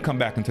 And then come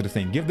back into the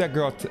scene. Give that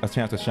girl a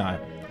chance to shine.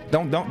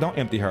 Don't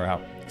empty her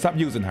out. Stop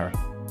using her.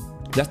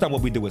 That's not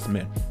what we do as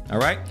men. All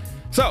right?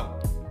 So,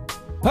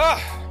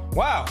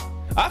 wow.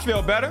 I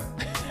feel better.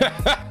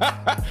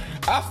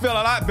 I feel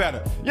a lot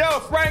better.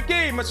 Yo,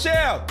 Frankie,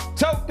 Michelle,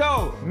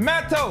 Toko,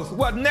 Matos,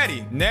 what,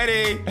 Nettie?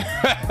 Nettie,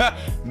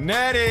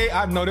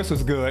 I know this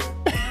is good.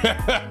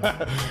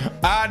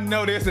 I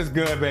know this is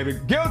good, baby.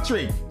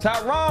 Giltree,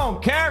 Tyrone,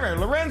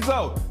 Karen,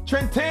 Lorenzo,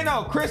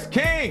 Trentino, Chris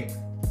King.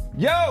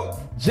 Yo,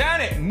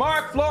 Janet,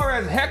 Mark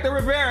Flores, Hector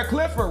Rivera,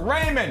 Clifford,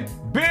 Raymond,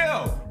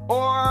 Bill,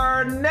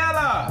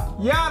 Ornella,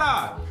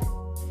 Yada,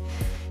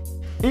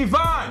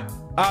 Yvonne.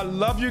 I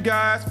love you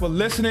guys for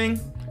listening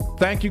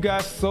Thank you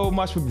guys so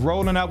much for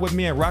rolling out with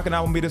me and rocking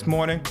out with me this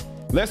morning.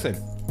 Listen,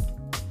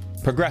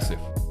 progressive.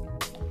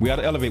 We ought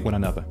to elevate one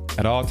another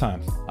at all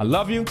times. I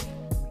love you.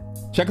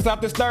 Check us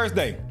out this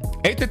Thursday,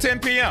 8 to 10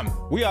 p.m.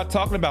 We are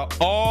talking about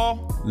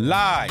all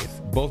lies,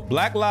 both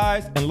black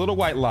lies and little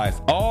white lies.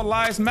 All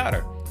lives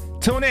matter.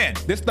 Tune in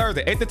this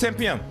Thursday, 8 to 10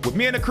 p.m. with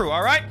me and the crew,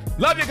 all right?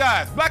 Love you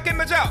guys. Black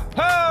Image out.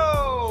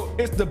 Ho!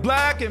 It's the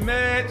Black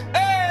Image.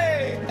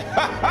 Hey!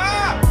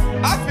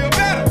 I feel